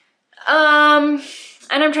 And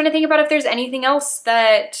I'm trying to think about if there's anything else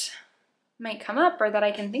that might come up or that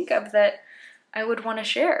I can think of that I would want to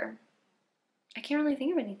share. I can't really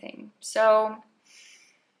think of anything. So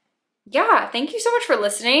yeah, thank you so much for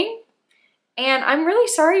listening. And I'm really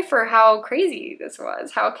sorry for how crazy this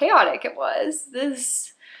was, how chaotic it was.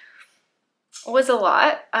 This was a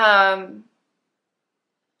lot.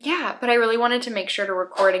 Yeah, but I really wanted to make sure to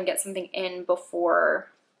record and get something in before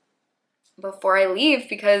I leave,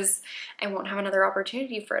 because I won't have another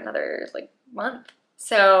opportunity for another like month.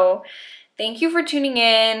 So thank you for tuning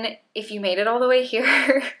in. If you made it all the way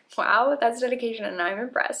here, wow, that's dedication, and I'm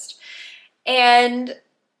impressed. And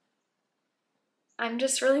I'm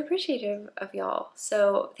just really appreciative of y'all.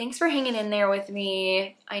 So thanks for hanging in there with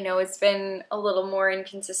me. I know it's been a little more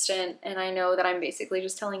inconsistent, and I know that I'm basically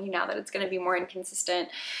just telling you now that it's going to be more inconsistent.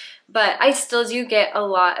 But I still do get a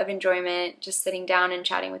lot of enjoyment just sitting down and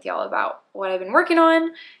chatting with y'all about what I've been working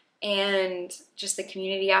on, and just the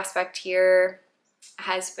community aspect here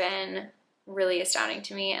has been really astounding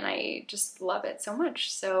to me, and I just love it so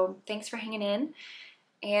much. So thanks for hanging in,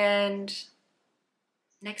 and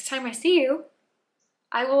next time I see you,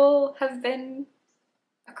 I will have been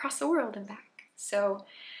across the world and back. So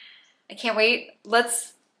I can't wait.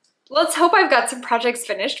 Let's hope I've got some projects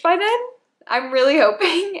finished by then. I'm really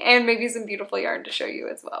hoping, and maybe some beautiful yarn to show you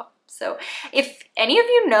as well. So if any of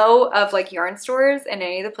you know of like yarn stores and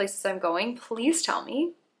any of the places I'm going, please tell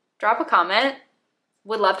me. Drop a comment.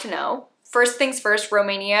 Would love to know. First things first,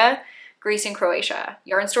 Romania, Greece, and Croatia.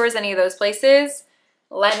 Yarn stores, any of those places,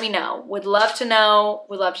 let me know. Would love to know.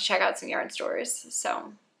 Would love to check out some yarn stores.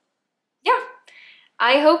 So yeah,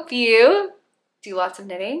 I hope you do lots of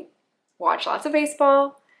knitting, watch lots of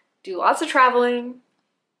baseball, do lots of traveling,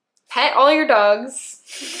 pet all your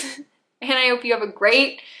dogs, and I hope you have a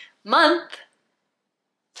great month,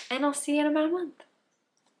 and I'll see you in about a month.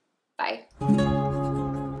 Bye.